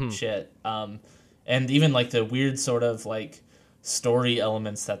type of shit. And even like the weird sort of like story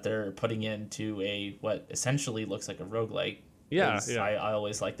elements that they're putting into what essentially looks like a roguelike. Yeah. I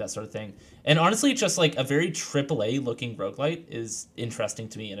always like that sort of thing. And honestly, just like a very AAA looking roguelite is interesting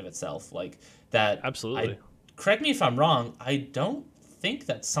to me in of itself. Like that. Absolutely. Correct me if I'm wrong. I don't think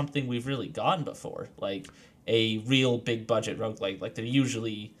that's something we've really gotten before. Like a real big budget roguelike. Like they're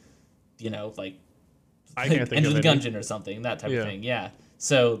usually, like I can't think Enter of the any. Gungeon or something, that type of thing. Yeah.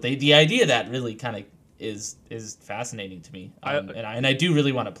 So the idea of that really kind of is fascinating to me, and I do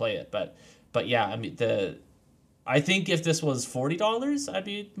really want to play it, but yeah, I mean I think if this was $40, I'd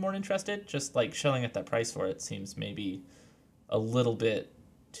be more interested. Just like shelling at that price for it seems maybe a little bit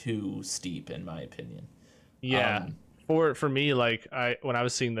too steep in my opinion. Yeah, for me, like when I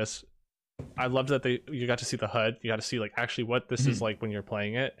was seeing this, I loved that you got to see the HUD, you got to see like actually what this is like when you're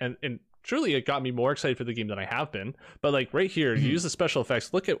playing it, and truly it got me more excited for the game than I have been. But like right here, you use the special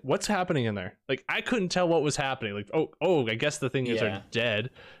effects, look at what's happening in there. Like I couldn't tell what was happening. Like oh I guess the thing is are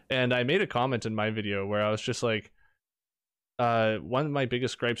dead. And I made a comment in my video where I was just like, one of my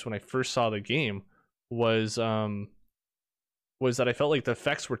biggest gripes when I first saw the game was that I felt like the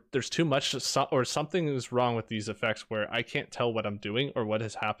effects there's too much or something is wrong with these effects where I can't tell what I'm doing or what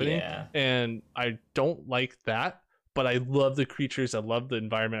is happening. And I don't like that. But I love the creatures, I love the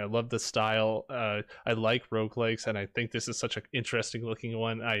environment, I love the style. I like roguelikes, and I think this is such an interesting looking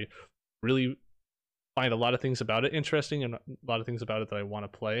one. I really find a lot of things about it interesting, and a lot of things about it that I want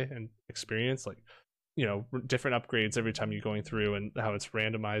to play and experience, like different upgrades every time you're going through, and how it's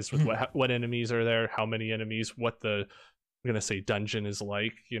randomized with what enemies are there, how many enemies, what the I'm gonna say dungeon is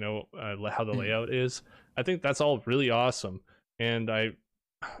like, how the layout is. I think that's all really awesome, and I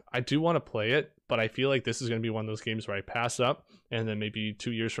do want to play it, but I feel like this is going to be one of those games where I pass up, and then maybe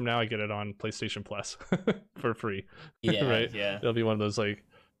 2 years from now I get it on PlayStation Plus for free. Yeah, right? Yeah. It'll be one of those like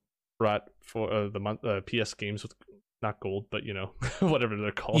brought for the month PS games with not gold, but whatever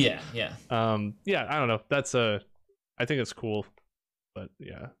they're called. Yeah. Yeah. I don't know. That's I think it's cool, but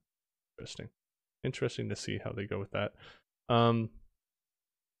yeah, interesting to see how they go with that.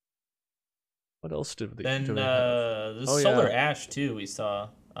 What else did they? Then have? Solar Ash too. We saw.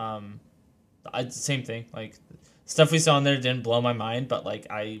 Same thing. Like stuff we saw in there didn't blow my mind, but like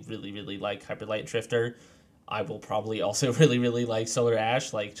I really really like Hyper Light Drifter. I will probably also really really like Solar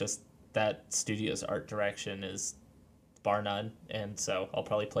Ash. Like just that studio's art direction is bar none, and so I'll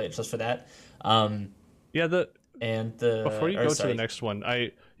probably play it just for that. Before you go to sorry. the next one,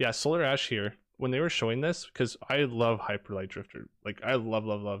 Solar Ash here. When they were showing this, because I love Hyper Light Drifter, like I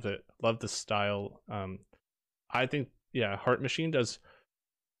love it, love the style. I think Heart Machine does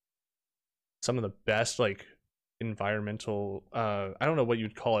some of the best like environmental. I don't know what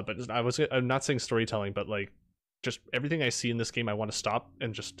you'd call it, but I'm not saying storytelling, but like just everything I see in this game, I want to stop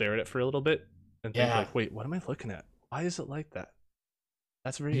and just stare at it for a little bit and think Yeah. like, wait, what am I looking at? Why is it like that?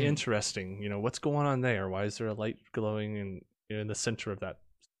 That's very Mhm. interesting. What's going on there? Why is there a light glowing in the center of that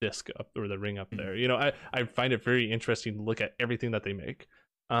disc up, or the ring up Mhm. there? I find it very interesting to look at everything that they make.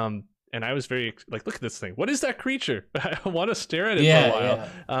 And I was very like, look at this thing. What is that creature? I want to stare at it for a while.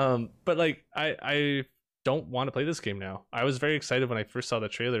 Yeah. But like, I don't want to play this game now. I was very excited when I first saw the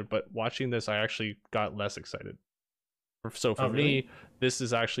trailer, but watching this, I actually got less excited. So for Oh, really? me, this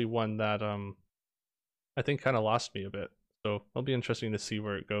is actually one that I think kind of lost me a bit. So it'll be interesting to see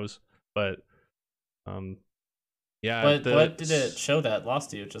where it goes. But yeah, What did it show that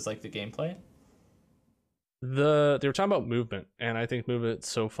lost you? Just like the gameplay? they were talking about movement, and I think movement's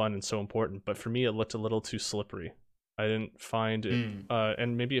so fun and so important, but for me it looked a little too slippery. I didn't find it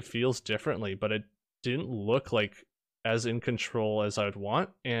and maybe it feels differently, but it didn't look like as in control as I would want.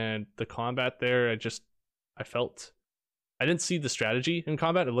 And the combat there, I felt I didn't see the strategy in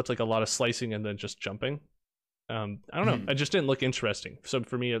combat. It looked like a lot of slicing and then just jumping. I don't know. It just didn't look interesting. So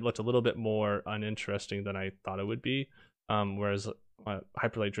for me, it looked a little bit more uninteresting than I thought it would be. Whereas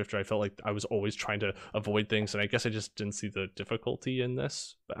Hyper Light Drifter, I felt like I was always trying to avoid things, and I guess I just didn't see the difficulty in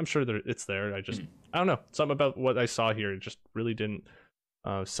this. But I'm sure it's there. I don't know. Something about what I saw here just really didn't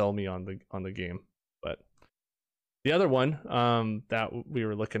sell me on the game. But the other one that we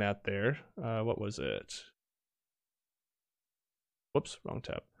were looking at there, what was it? Whoops, wrong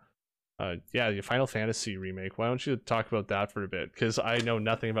tab. Yeah, the Final Fantasy remake. Why don't you talk about that for a bit? Because I know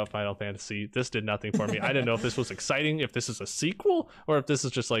nothing about Final Fantasy. This did nothing for me. I didn't know if this was exciting, if this is a sequel, or if this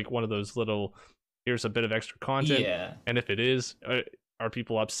is just like one of those little, here's a bit of extra content. Yeah. And if it is, are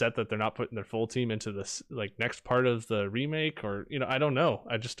people upset that they're not putting their full team into this like next part of the remake? Or I don't know.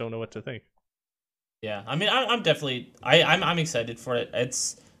 I just don't know what to think. Yeah, I mean, I'm definitely I'm excited for it.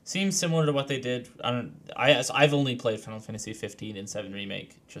 It's seems similar to what they did. I've only played Final Fantasy 15 and 7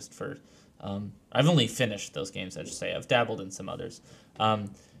 remake just for. I've only finished those games. I should say I've dabbled in some others,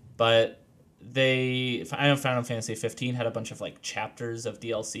 but I know Final Fantasy 15 had a bunch of like chapters of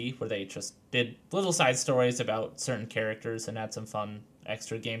DLC where they just did little side stories about certain characters and add some fun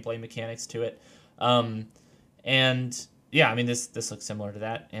extra gameplay mechanics to it, and. Yeah, I mean, this looks similar to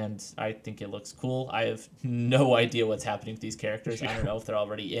that, and I think it looks cool. I have no idea what's happening with these characters. I don't know if they're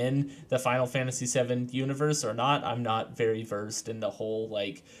already in the Final Fantasy VII universe or not. I'm not very versed in the whole,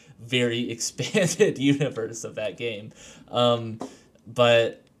 like, very expanded universe of that game.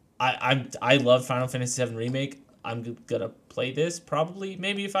 But I love Final Fantasy VII Remake. I'm gonna play this, probably,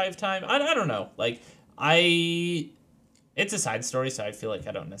 maybe if I have time. I don't know. Like, it's a side story, so I feel like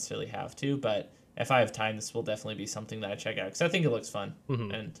I don't necessarily have to, but... If I have time, this will definitely be something that I check out because I think it looks fun,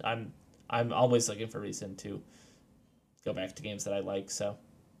 and I'm always looking for a reason to go back to games that I like. So,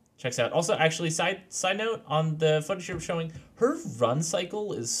 checks out. Also, actually, side note on the footage you were showing, her run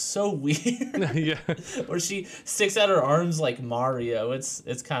cycle is so weird. Yeah, where she sticks out her arms like Mario. It's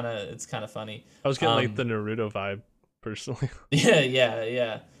kind of funny. I was getting like the Naruto vibe personally.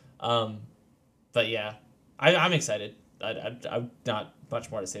 Yeah. But yeah, I'm excited. I'm not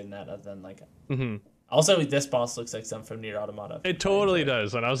much more to say than that, other than like. Also, this boss looks like something from Nier Automata. It totally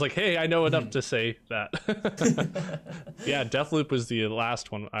does, and I was like, "Hey, I know enough to say that." Yeah, Deathloop was the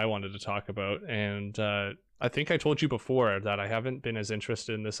last one I wanted to talk about, and I think I told you before that I haven't been as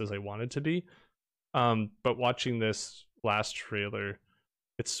interested in this as I wanted to be. But watching this last trailer,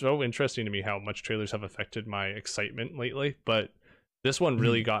 it's so interesting to me how much trailers have affected my excitement lately. But this one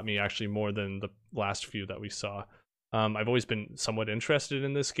really got me actually more than the last few that we saw. I've always been somewhat interested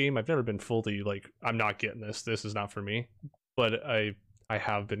in this game. I've never been fully like, I'm not getting this. This is not for me. But I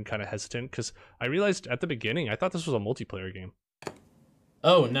have been kind of hesitant because I realized at the beginning I thought this was a multiplayer game.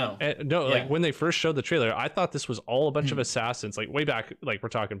 Oh no! No, yeah. Like when they first showed the trailer, I thought this was all a bunch of assassins. Like way back, like we're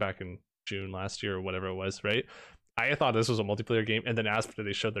talking back in June last year or whatever it was, right? I thought this was a multiplayer game, and then after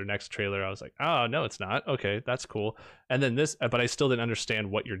they showed their next trailer, I was like, oh, no, it's not. Okay, that's cool. And then this, but I still didn't understand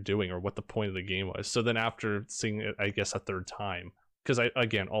what you're doing or what the point of the game was. So then after seeing it, I guess, a third time, because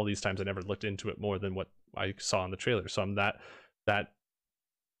again, all these times I never looked into it more than what I saw in the trailer. So I'm that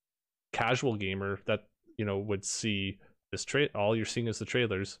casual gamer that, would see this all you're seeing is the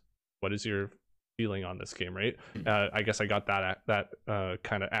trailers. What is your feeling on this game, right? I guess I got that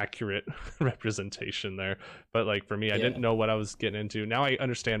kind of accurate representation there, but like for me, I didn't know what I was getting into. Now I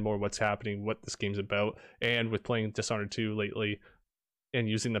understand more what's happening, what this game's about, and with playing Dishonored 2 lately and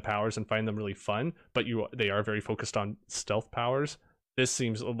using the powers and find them really fun, but they are very focused on stealth powers. This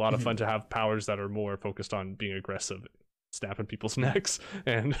seems a lot of fun to have powers that are more focused on being aggressive, snapping people's necks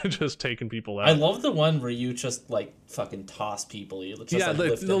and just taking people out. I love the one where you just like fucking toss people. You just,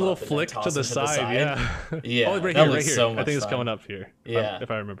 like, the little flick to the side. Yeah. Yeah. Oh, right that here. So I think it's fun. coming up here. Yeah. If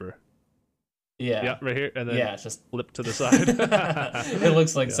I remember. Yeah. Yeah, right here, and then Yeah, just flip to the side. it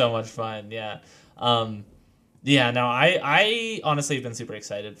looks like Yeah. so much fun. Yeah. Yeah, no, I honestly have been super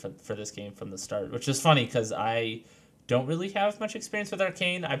excited for this game from the start, which is funny because I don't really have much experience with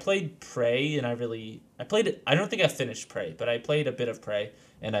Arcane. I played Prey, and I played it. I don't think I finished Prey, but I played a bit of Prey,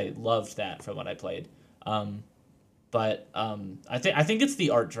 and I loved that from what I played. But I think it's the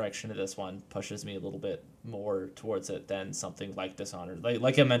art direction of this one pushes me a little bit more towards it than something like Dishonored.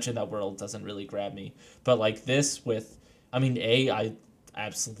 Like I mentioned, that world doesn't really grab me, but like this with, I mean, I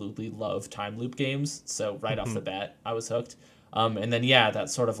absolutely love time loop games, so right off the bat I was hooked. And then yeah, that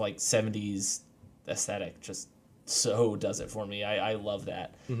sort of like 70s aesthetic just so does it for me. I love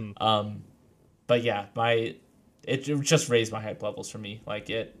that. But yeah, it just raised my hype levels for me. Like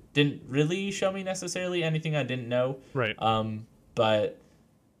it didn't really show me necessarily anything I didn't know. Right. But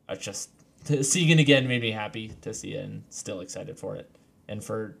I just seeing it again made me happy to see it and still excited for it. And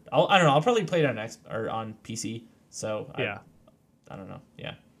I don't know, I'll probably play it on PC. So Yeah. I don't know.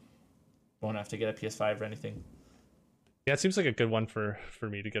 Yeah. Won't have to get a PS5 or anything. Yeah, it seems like a good one for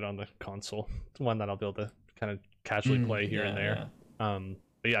me to get on the console. It's one that I'll be able to kind of casually play here and there.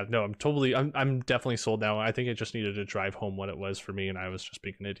 But yeah, no, I'm definitely sold now. I think it just needed to drive home what it was for me, and I was just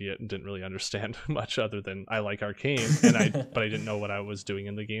being an idiot and didn't really understand much other than I like Arcane, but I didn't know what I was doing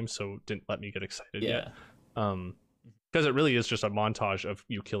in the game, so it didn't let me get excited yet. Because it really is just a montage of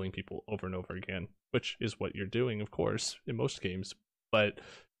you killing people over and over again, which is what you're doing, of course, in most games. But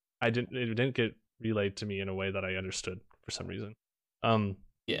it didn't get relayed to me in a way that I understood for some reason.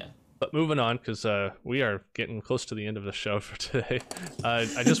 Yeah. But moving on, because we are getting close to the end of the show for today.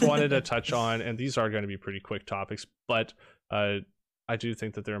 I just wanted to touch on, and these are going to be pretty quick topics, but I do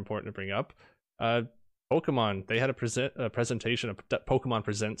think that they're important to bring up. Pokemon, they had a presentation of Pokemon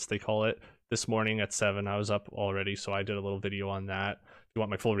Presents, they call it, this morning at 7. I was up already, so I did a little video on that. If you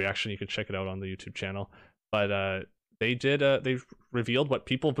want my full reaction, you can check it out on the YouTube channel. But they revealed what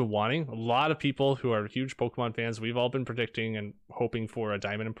people have been wanting. A lot of people who are huge Pokemon fans, we've all been predicting and hoping for a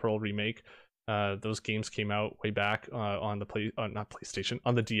Diamond and Pearl remake. Those games came out way back on the not PlayStation,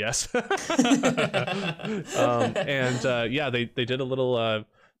 on the DS. Yeah, they did a little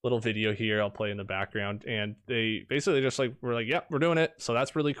video here I'll play in the background, and they basically just were like, yeah, we're doing it, so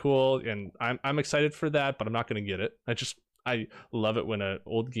that's really cool, and I'm excited for that, but I'm not going to get it. I love it when an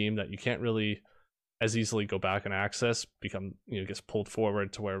old game that you can't really as easily go back and access gets pulled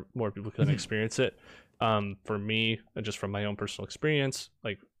forward to where more people can experience it. For me, and just from my own personal experience,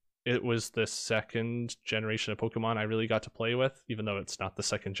 like, it was the second generation of Pokemon I really got to play with, even though it's not the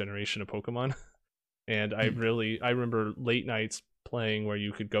second generation of Pokemon. And I remember late nights playing where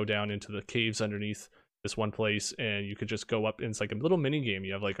you could go down into the caves underneath this one place, and you could just go up, and it's like a little mini game.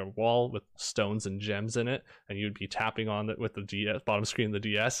 You have like a wall with stones and gems in it, and you'd be tapping on it with the DS bottom screen of the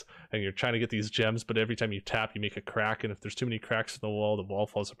DS, and you're trying to get these gems, but every time you tap, you make a crack, and if there's too many cracks in the wall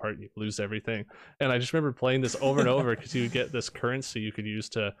falls apart and you lose everything. And I just remember playing this over and over because you would get this currency you could use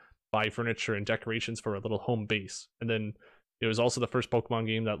to buy furniture and decorations for a little home base. And then it was also the first Pokemon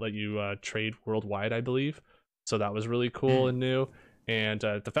game that let you trade worldwide, I believe. So that was really cool and new. And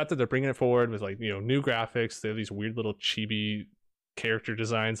the fact that they're bringing it forward with new graphics, they have these weird little chibi character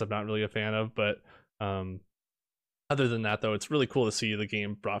designs I'm not really a fan of, but other than that, though, it's really cool to see the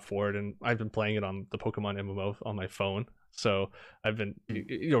game brought forward. And I've been playing it on the Pokemon MMO on my phone, so I've been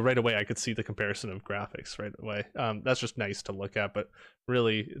right away I could see the comparison of graphics right away. That's just nice to look at, but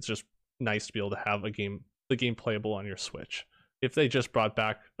really it's just nice to be able to have the game playable on your Switch. If they just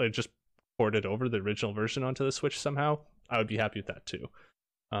just ported over the original version onto the Switch somehow, I would be happy with that too.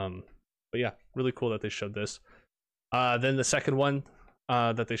 But yeah, really cool that they showed this. Then the second one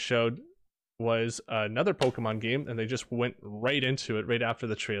that they showed was another Pokemon game, and they just went right into it right after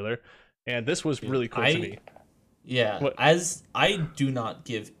the trailer. And this was really cool to me. Yeah, as I do not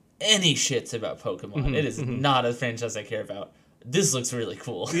give any shits about Pokemon. It is not a franchise I care about. This looks really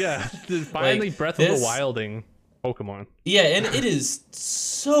cool. Yeah, finally Breath of the Wilding Pokemon. Yeah, and it is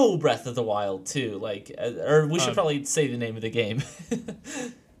so Breath of the Wild too. Or we should probably say the name of the game.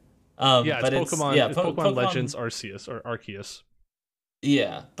 It's Pokemon Legends Arceus.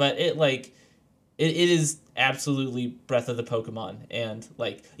 Yeah, but it is absolutely Breath of the Pokemon, and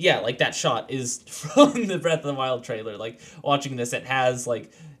that shot is from the Breath of the Wild trailer. Like, watching this, it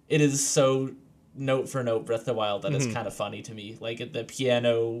is so note for note Breath of the Wild that it's kind of funny to me. Like, the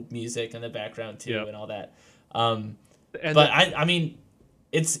piano music in the background too, and all that. I mean,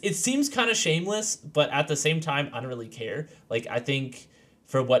 it seems kind of shameless, but at the same time, I don't really care. Like, I think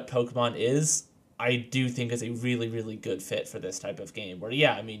for what Pokemon is, I do think is a really, really good fit for this type of game. Where,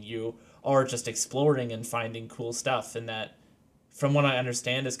 yeah, I mean, you are just exploring and finding cool stuff, and that from what I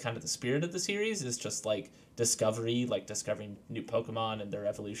understand, is kind of the spirit of the series, is just like discovery, like discovering new Pokemon and their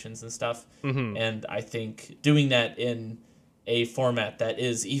evolutions and stuff. Mm-hmm. And I think doing that in a format that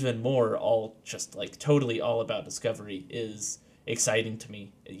is even more all just like totally all about discovery is exciting to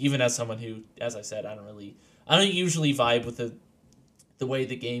me. Even as someone who, as I said, I don't usually vibe with the way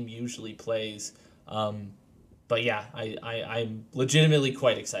the game usually plays. But yeah, I'm legitimately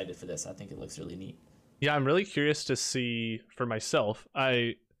quite excited for this. I think it looks really neat. Yeah, I'm really curious to see for myself.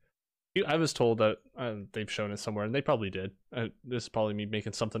 I was told that they've shown it somewhere, and they probably did. This is probably me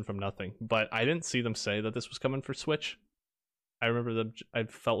making something from nothing, but I didn't see them say that this was coming for Switch. I remember them. I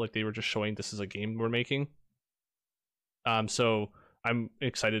felt like they were just showing this is a game we're making. So I'm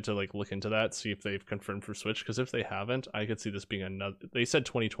excited to like look into that, see if they've confirmed for Switch. Because if they haven't, I could see this being another. They said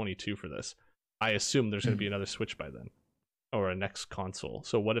 2022 for this. I assume there's going to be another Switch by then, or a next console.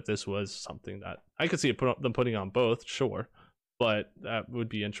 So what if this was something that I could see them putting on both? Sure, but that would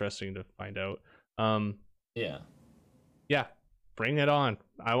be interesting to find out. Yeah, bring it on.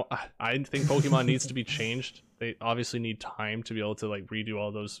 I think Pokemon needs to be changed. They obviously need time to be able to like redo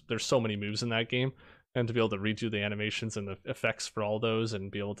all those. There's so many moves in that game, and to be able to redo the animations and the effects for all those,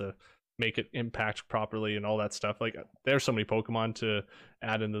 and be able to make it impact properly and all that stuff. Like there's so many Pokemon to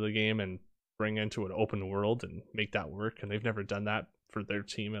add into the game and bring into an open world and make that work, and they've never done that for their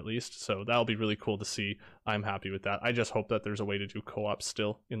team at least. So that'll be really cool to see. I'm happy with that. I just hope that there's a way to do co-op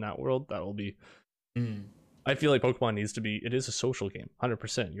still in that world. That will be. I feel like Pokemon needs to be, it is a social game,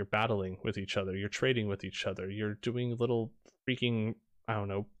 100%. You're battling with each other, you're trading with each other, you're doing little freaking, I don't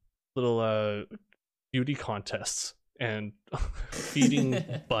know, little beauty contests and feeding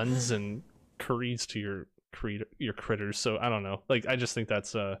buns and curries to your critters. So I don't know. Like I just think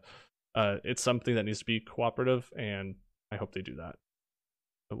that's it's something that needs to be cooperative, and I hope they do that.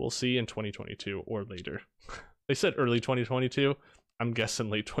 But we'll see in 2022 or later. They said early 2022. I'm guessing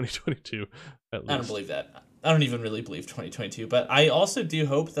late 2022 at least. I don't believe that. I don't even really believe 2022. But I also do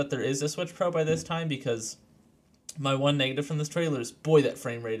hope that there is a Switch Pro by this time, because my one negative from this trailer is, boy, that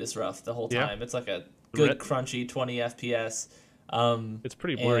frame rate is rough the whole time. Yeah. It's like a good crunchy 20 FPS. It's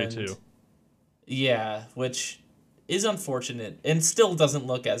pretty blurry too. Yeah, which is unfortunate and still doesn't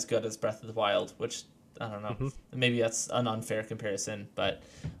look as good as Breath of the Wild, which I don't know. Maybe that's an unfair comparison, but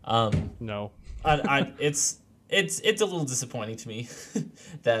no. It's a little disappointing to me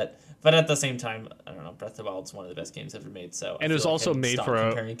that, but at the same time, I don't know. Breath of the Wild is one of the best games ever made, so and it was also made for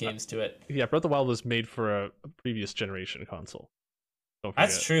comparing games to it. Yeah, Breath of the Wild was made for a previous generation console.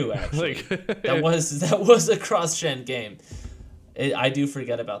 That's true, actually. that was a cross-gen game. I do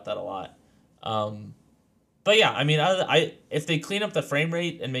forget about that a lot. But yeah, I mean, I if they clean up the frame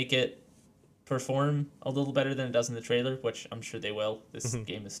rate and make it perform a little better than it does in the trailer, which I'm sure they will. This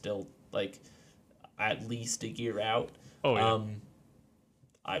game is still like at least a year out. Oh yeah.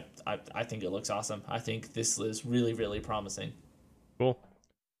 I think it looks awesome. I think this is really, really promising. Cool.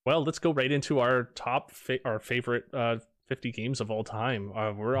 Well, let's go right into our our favorite 50 games of all time.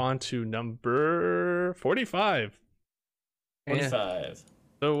 We're on to number 45. 45.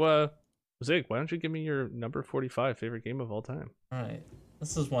 So, Zig, why don't you give me your number 45 favorite game of all time? All right.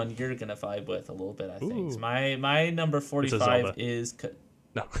 This is one you're going to vibe with a little bit, I think. My number 45 is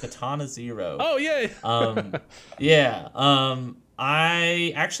Katana Zero. Oh, yay! Yeah.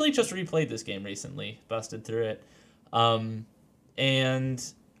 I actually just replayed this game recently, busted through it. And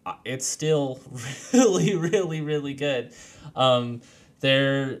it's still really, really, really good.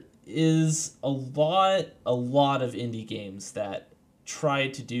 There is a lot of indie games that try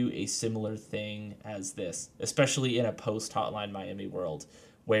to do a similar thing as this, especially in a post-Hotline Miami world,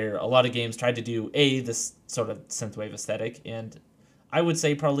 where a lot of games tried to do this sort of synthwave aesthetic, and I would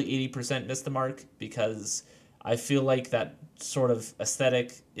say probably 80% missed the mark, because I feel like that sort of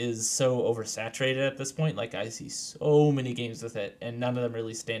aesthetic is so oversaturated at this point. Like, I see so many games with it, and none of them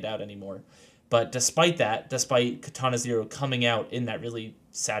really stand out anymore. But despite Katana Zero coming out in that really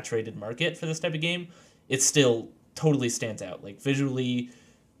saturated market for this type of game, it still totally stands out. Like, visually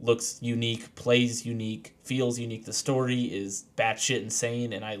looks unique, plays unique, feels unique. The story is batshit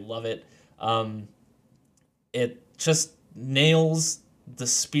insane, and I love it. It just nails the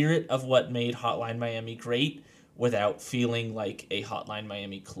spirit of what made Hotline Miami great without feeling like a Hotline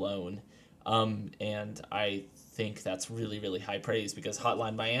Miami clone. And I think that's really, really high praise, because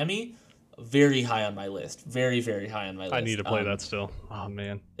Hotline Miami, very high on my list. Very, very high on my list. I need to play that still. Oh,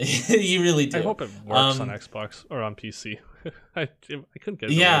 man. You really do. I hope it works on Xbox or on PC. I couldn't get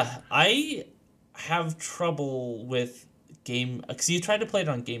it. Yeah, I have trouble with because you tried to play it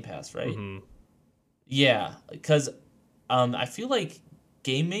on Game Pass, right? Mm-hmm. Yeah, because I feel like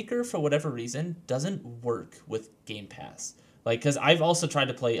Game Maker, for whatever reason, doesn't work with Game Pass. Like, because I've also tried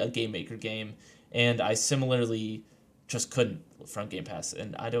to play a Game Maker game, and I similarly just couldn't from Game Pass,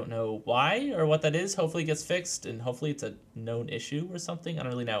 and I don't know why or what that is. Hopefully it gets fixed, and hopefully it's a known issue or something. I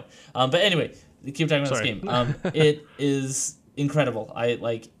don't really know. But anyway, keep talking about this game. It is incredible.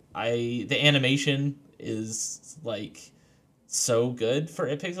 The animation is like so good for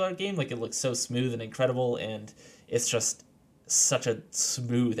a pixel art game. Like, it looks so smooth and incredible, and it's just such a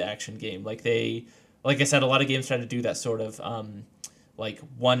smooth action game. Like I said, a lot of games try to do that sort of like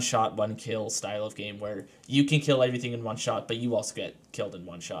one shot, one kill style of game where you can kill everything in one shot, but you also get killed in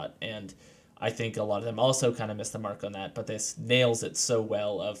one shot. And I think a lot of them also kind of miss the mark on that, but this nails it so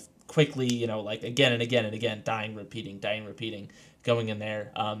well of quickly, like again and again and again, dying, repeating, going in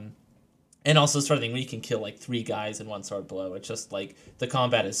there. And also sort of thing where you can kill like 3 guys in one sword blow. It's just like the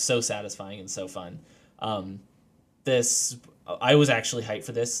combat is so satisfying and so fun. I was actually hyped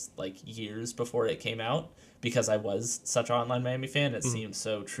for this like years before it came out because I was such an Hotline Miami fan. It seemed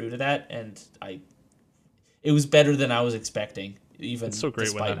so true to that, and it was better than I was expecting. Even it's so great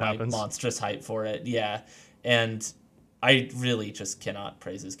despite when that my happens. monstrous hype for it, yeah. And I really just cannot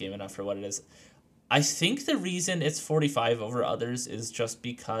praise this game enough for what it is. I think the reason it's 45 over others is just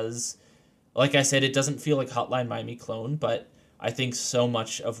because, like I said, it doesn't feel like Hotline Miami clone, but I think so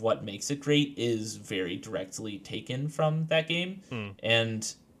much of what makes it great is very directly taken from that game.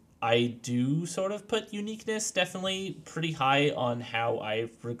 And I do sort of put uniqueness definitely pretty high on how I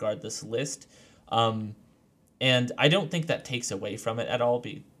regard this list. And I don't think that takes away from it at all.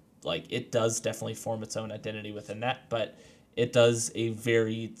 It does definitely form its own identity within that, but it does a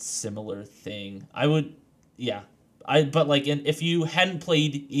very similar thing. If you hadn't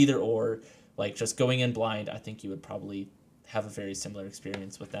played either or, like just going in blind, I think you would probably have a very similar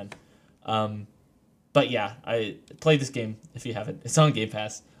experience with them. But yeah, I play this game if you haven't. It's on Game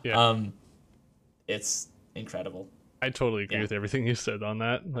Pass. Yeah. It's incredible. I totally agree with everything you said on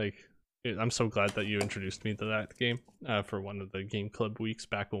that. Like, I'm so glad that you introduced me to that game for one of the game club weeks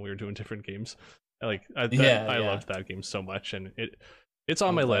back when we were doing different games. I loved that game so much, and it's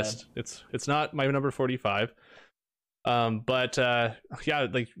on my list. It's not my number 45. But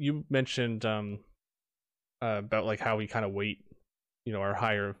like you mentioned about like how we kind of weight, our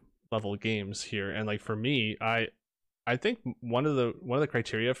higher level games here, and like for me, I think one of the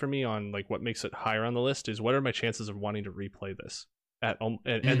criteria for me on like what makes it higher on the list is what are my chances of wanting to replay this and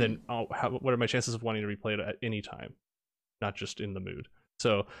then what are my chances of wanting to replay it at any time, not just in the mood.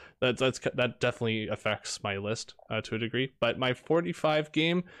 So that definitely affects my list to a degree. But my 45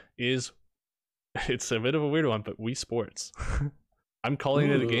 game is, it's a bit of a weird one, but Wii Sports. I'm calling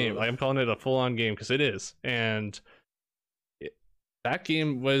it a game. I'm calling it a full-on game because it is. And that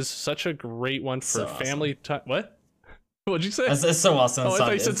game was such a great one for family time. What? What'd you say? It's so awesome.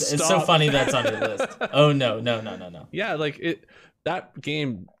 It's so funny that's on your list. Oh, no. Yeah, like that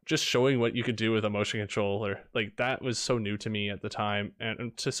game just showing what you could do with a motion controller, like that was so new to me at the time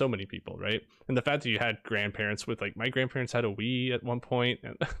and to so many people, right? And the fact that you had grandparents with, like, my grandparents had a Wii at one point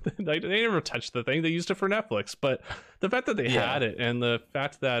and they never touched the thing. They used it for Netflix, but the fact that they had it, and the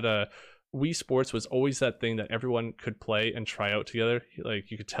fact that Wii Sports was always that thing that everyone could play and try out together.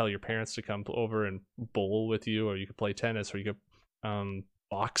 Like, you could tell your parents to come over and bowl with you, or you could play tennis, or you could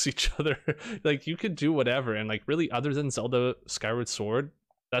box each other. Like, you could do whatever. And like, really, other than Zelda Skyward Sword,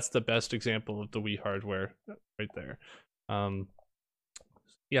 that's the best example of the Wii hardware right there.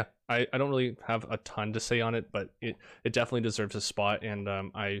 Yeah, I don't really have a ton to say on it, but it definitely deserves a spot, and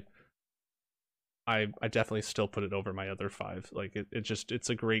I definitely still put it over my other 5. Like, it's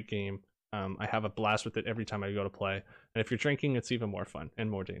a great game. I have a blast with it every time I go to play, and if you're drinking, it's even more fun and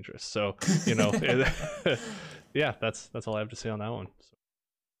more dangerous. So yeah, that's all I have to say on that one. So.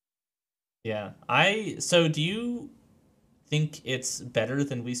 Yeah, so do you think it's better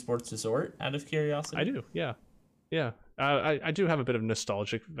than Wii Sports Resort, out of curiosity? I do, yeah. I do have a bit of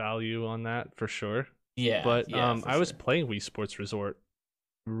nostalgic value on that for sure. Yeah, but I was playing Wii Sports Resort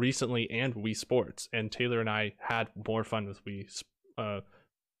recently and Wii Sports, and Taylor and I had more fun with Wii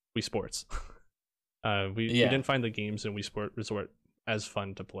Sports. We didn't find the games in Wii Sport Resort as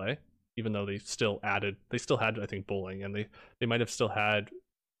fun to play, even though they still had, I think, bowling, and they might have still had,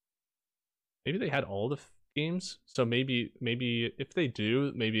 maybe they had all the games. So maybe if they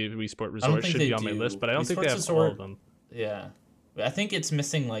do, maybe Wii Sport Resort should be on my list, but I don't think they have all of them. Yeah, I think it's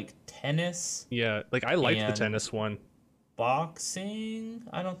missing like tennis. Yeah, like I liked the tennis one. Boxing,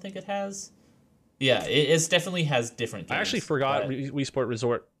 I don't think it has. Yeah, it definitely has different games. I actually forgot Wii Sport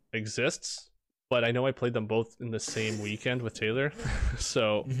Resort exists, but I know I played them both in the same weekend with Taylor.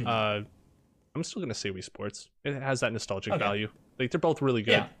 So I'm still gonna say Wii Sports. It has that nostalgic value. Like, they're both really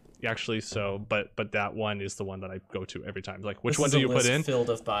good. actually. So, but that one is the one that I go to every time. Like, which This one is do a you put list in? filled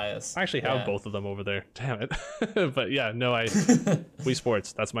of bias. I actually have Yeah. both of them over there. Damn it. But yeah, no, Wii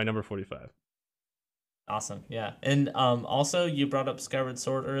Sports. That's my number 45. Awesome, yeah. And also you brought up Skyward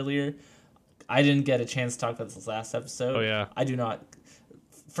Sword earlier. I didn't get a chance to talk about this last episode. Oh yeah. I do not.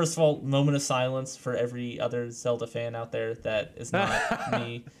 First of all, moment of silence for every other Zelda fan out there that is not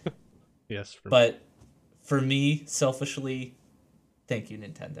me. Yes. But for me, selfishly, thank you,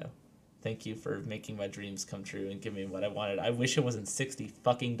 Nintendo. Thank you for making my dreams come true and giving me what I wanted. I wish it wasn't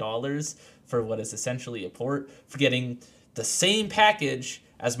 $60 for what is essentially a port, for getting the same package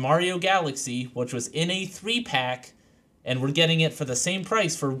as Mario Galaxy, which was in a 3-pack, and we're getting it for the same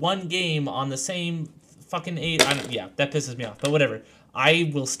price for one game on the same fucking 8. Yeah, that pisses me off. But whatever.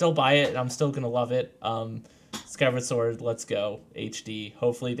 I will still buy it. I'm still gonna love it. Skyward Sword, let's go. HD.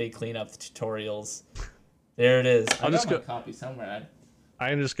 Hopefully they clean up the tutorials. There it is. I'll just go. Copy somewhere. I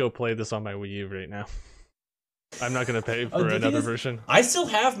can just go play this on my Wii U right now. I'm not gonna pay for the thing another is, version. I still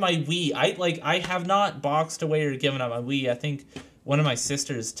have my Wii. I have not boxed away or given up my Wii. I think one of my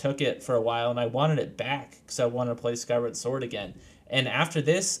sisters took it for a while, and I wanted it back because I wanted to play Skyward Sword again. And after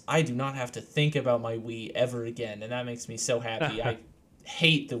this, I do not have to think about my Wii ever again, and that makes me so happy. I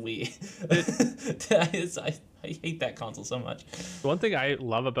hate the Wii. I hate that console so much. The one thing I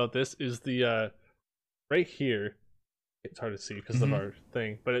love about this is the right here. It's hard to see because of our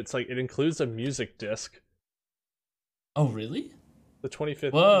thing, but it's like it includes a music disc. Oh, really? The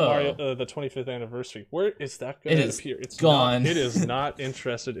 25th Whoa. Mario, the 25th anniversary. Where is that going It to is appear? It's gone. It is not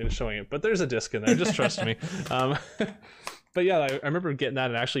interested in showing it, but there's a disc in there. Just trust me. But yeah, I remember getting that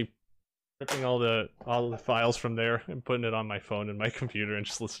and actually ripping all the files from there and putting it on my phone and my computer and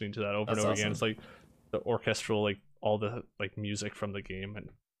just listening to that over and over again. It's like the orchestral, like all the like music from the game, and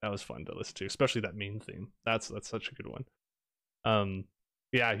that was fun to listen to, especially that main theme. That's such a good one.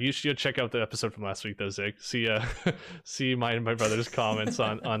 Yeah, you should check out the episode from last week though, Zig. See my and my brother's comments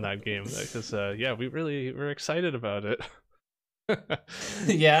on that game, because yeah, we're excited about it.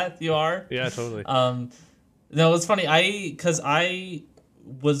 Yeah, you are. Yeah, totally. No, it's funny. Because I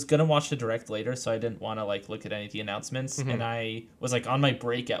was gonna watch the direct later, so I didn't want to like look at any of the announcements, and I was like on my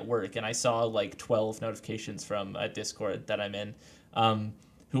break at work, and I saw like 12 notifications from a Discord that I'm in,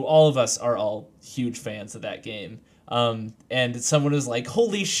 who all of us are all huge fans of that game. And someone was like,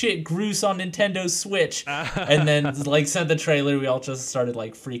 "Holy shit, Groose on Nintendo Switch!" And then like sent the trailer. We all just started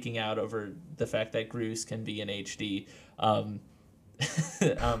like freaking out over the fact that Groose can be in HD.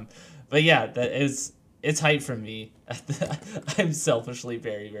 But yeah, it's hype for me. I'm selfishly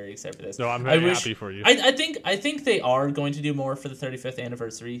very, very excited for this. No, I'm very happy for you. I think they are going to do more for the 35th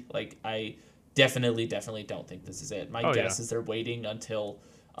anniversary. Like, I definitely don't think this is it. My guess is they're waiting until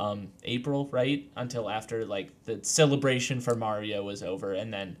April, right? Until after like the celebration for Mario is over,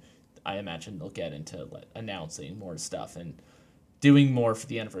 and then I imagine they'll get into like, announcing more stuff and doing more for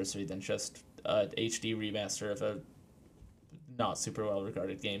the anniversary than just a HD remaster of a not super well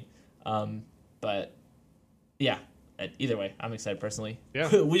regarded game. But yeah, either way, I'm excited personally.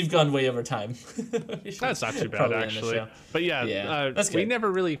 Yeah. We've gone way over time. That's not too bad actually. But yeah, that's good. We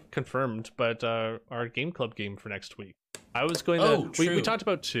never really confirmed, but our game club game for next week. I was going to. We talked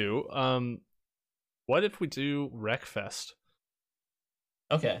about 2. What if we do Wreckfest?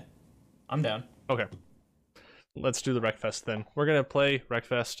 Okay, I'm down. Okay, let's do the Wreckfest then. We're gonna play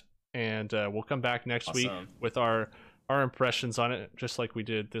Wreckfest, and we'll come back next week with our impressions on it, just like we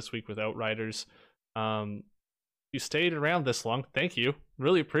did this week with Outriders. You stayed around this long, thank you,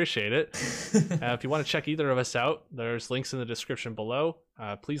 really appreciate it. If you want to check either of us out, there's links in the description below.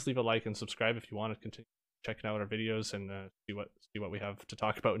 Please leave a like and subscribe if you want to continue checking out our videos and see what we have to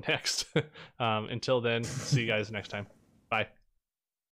talk about next. Until then, see you guys next time. Bye.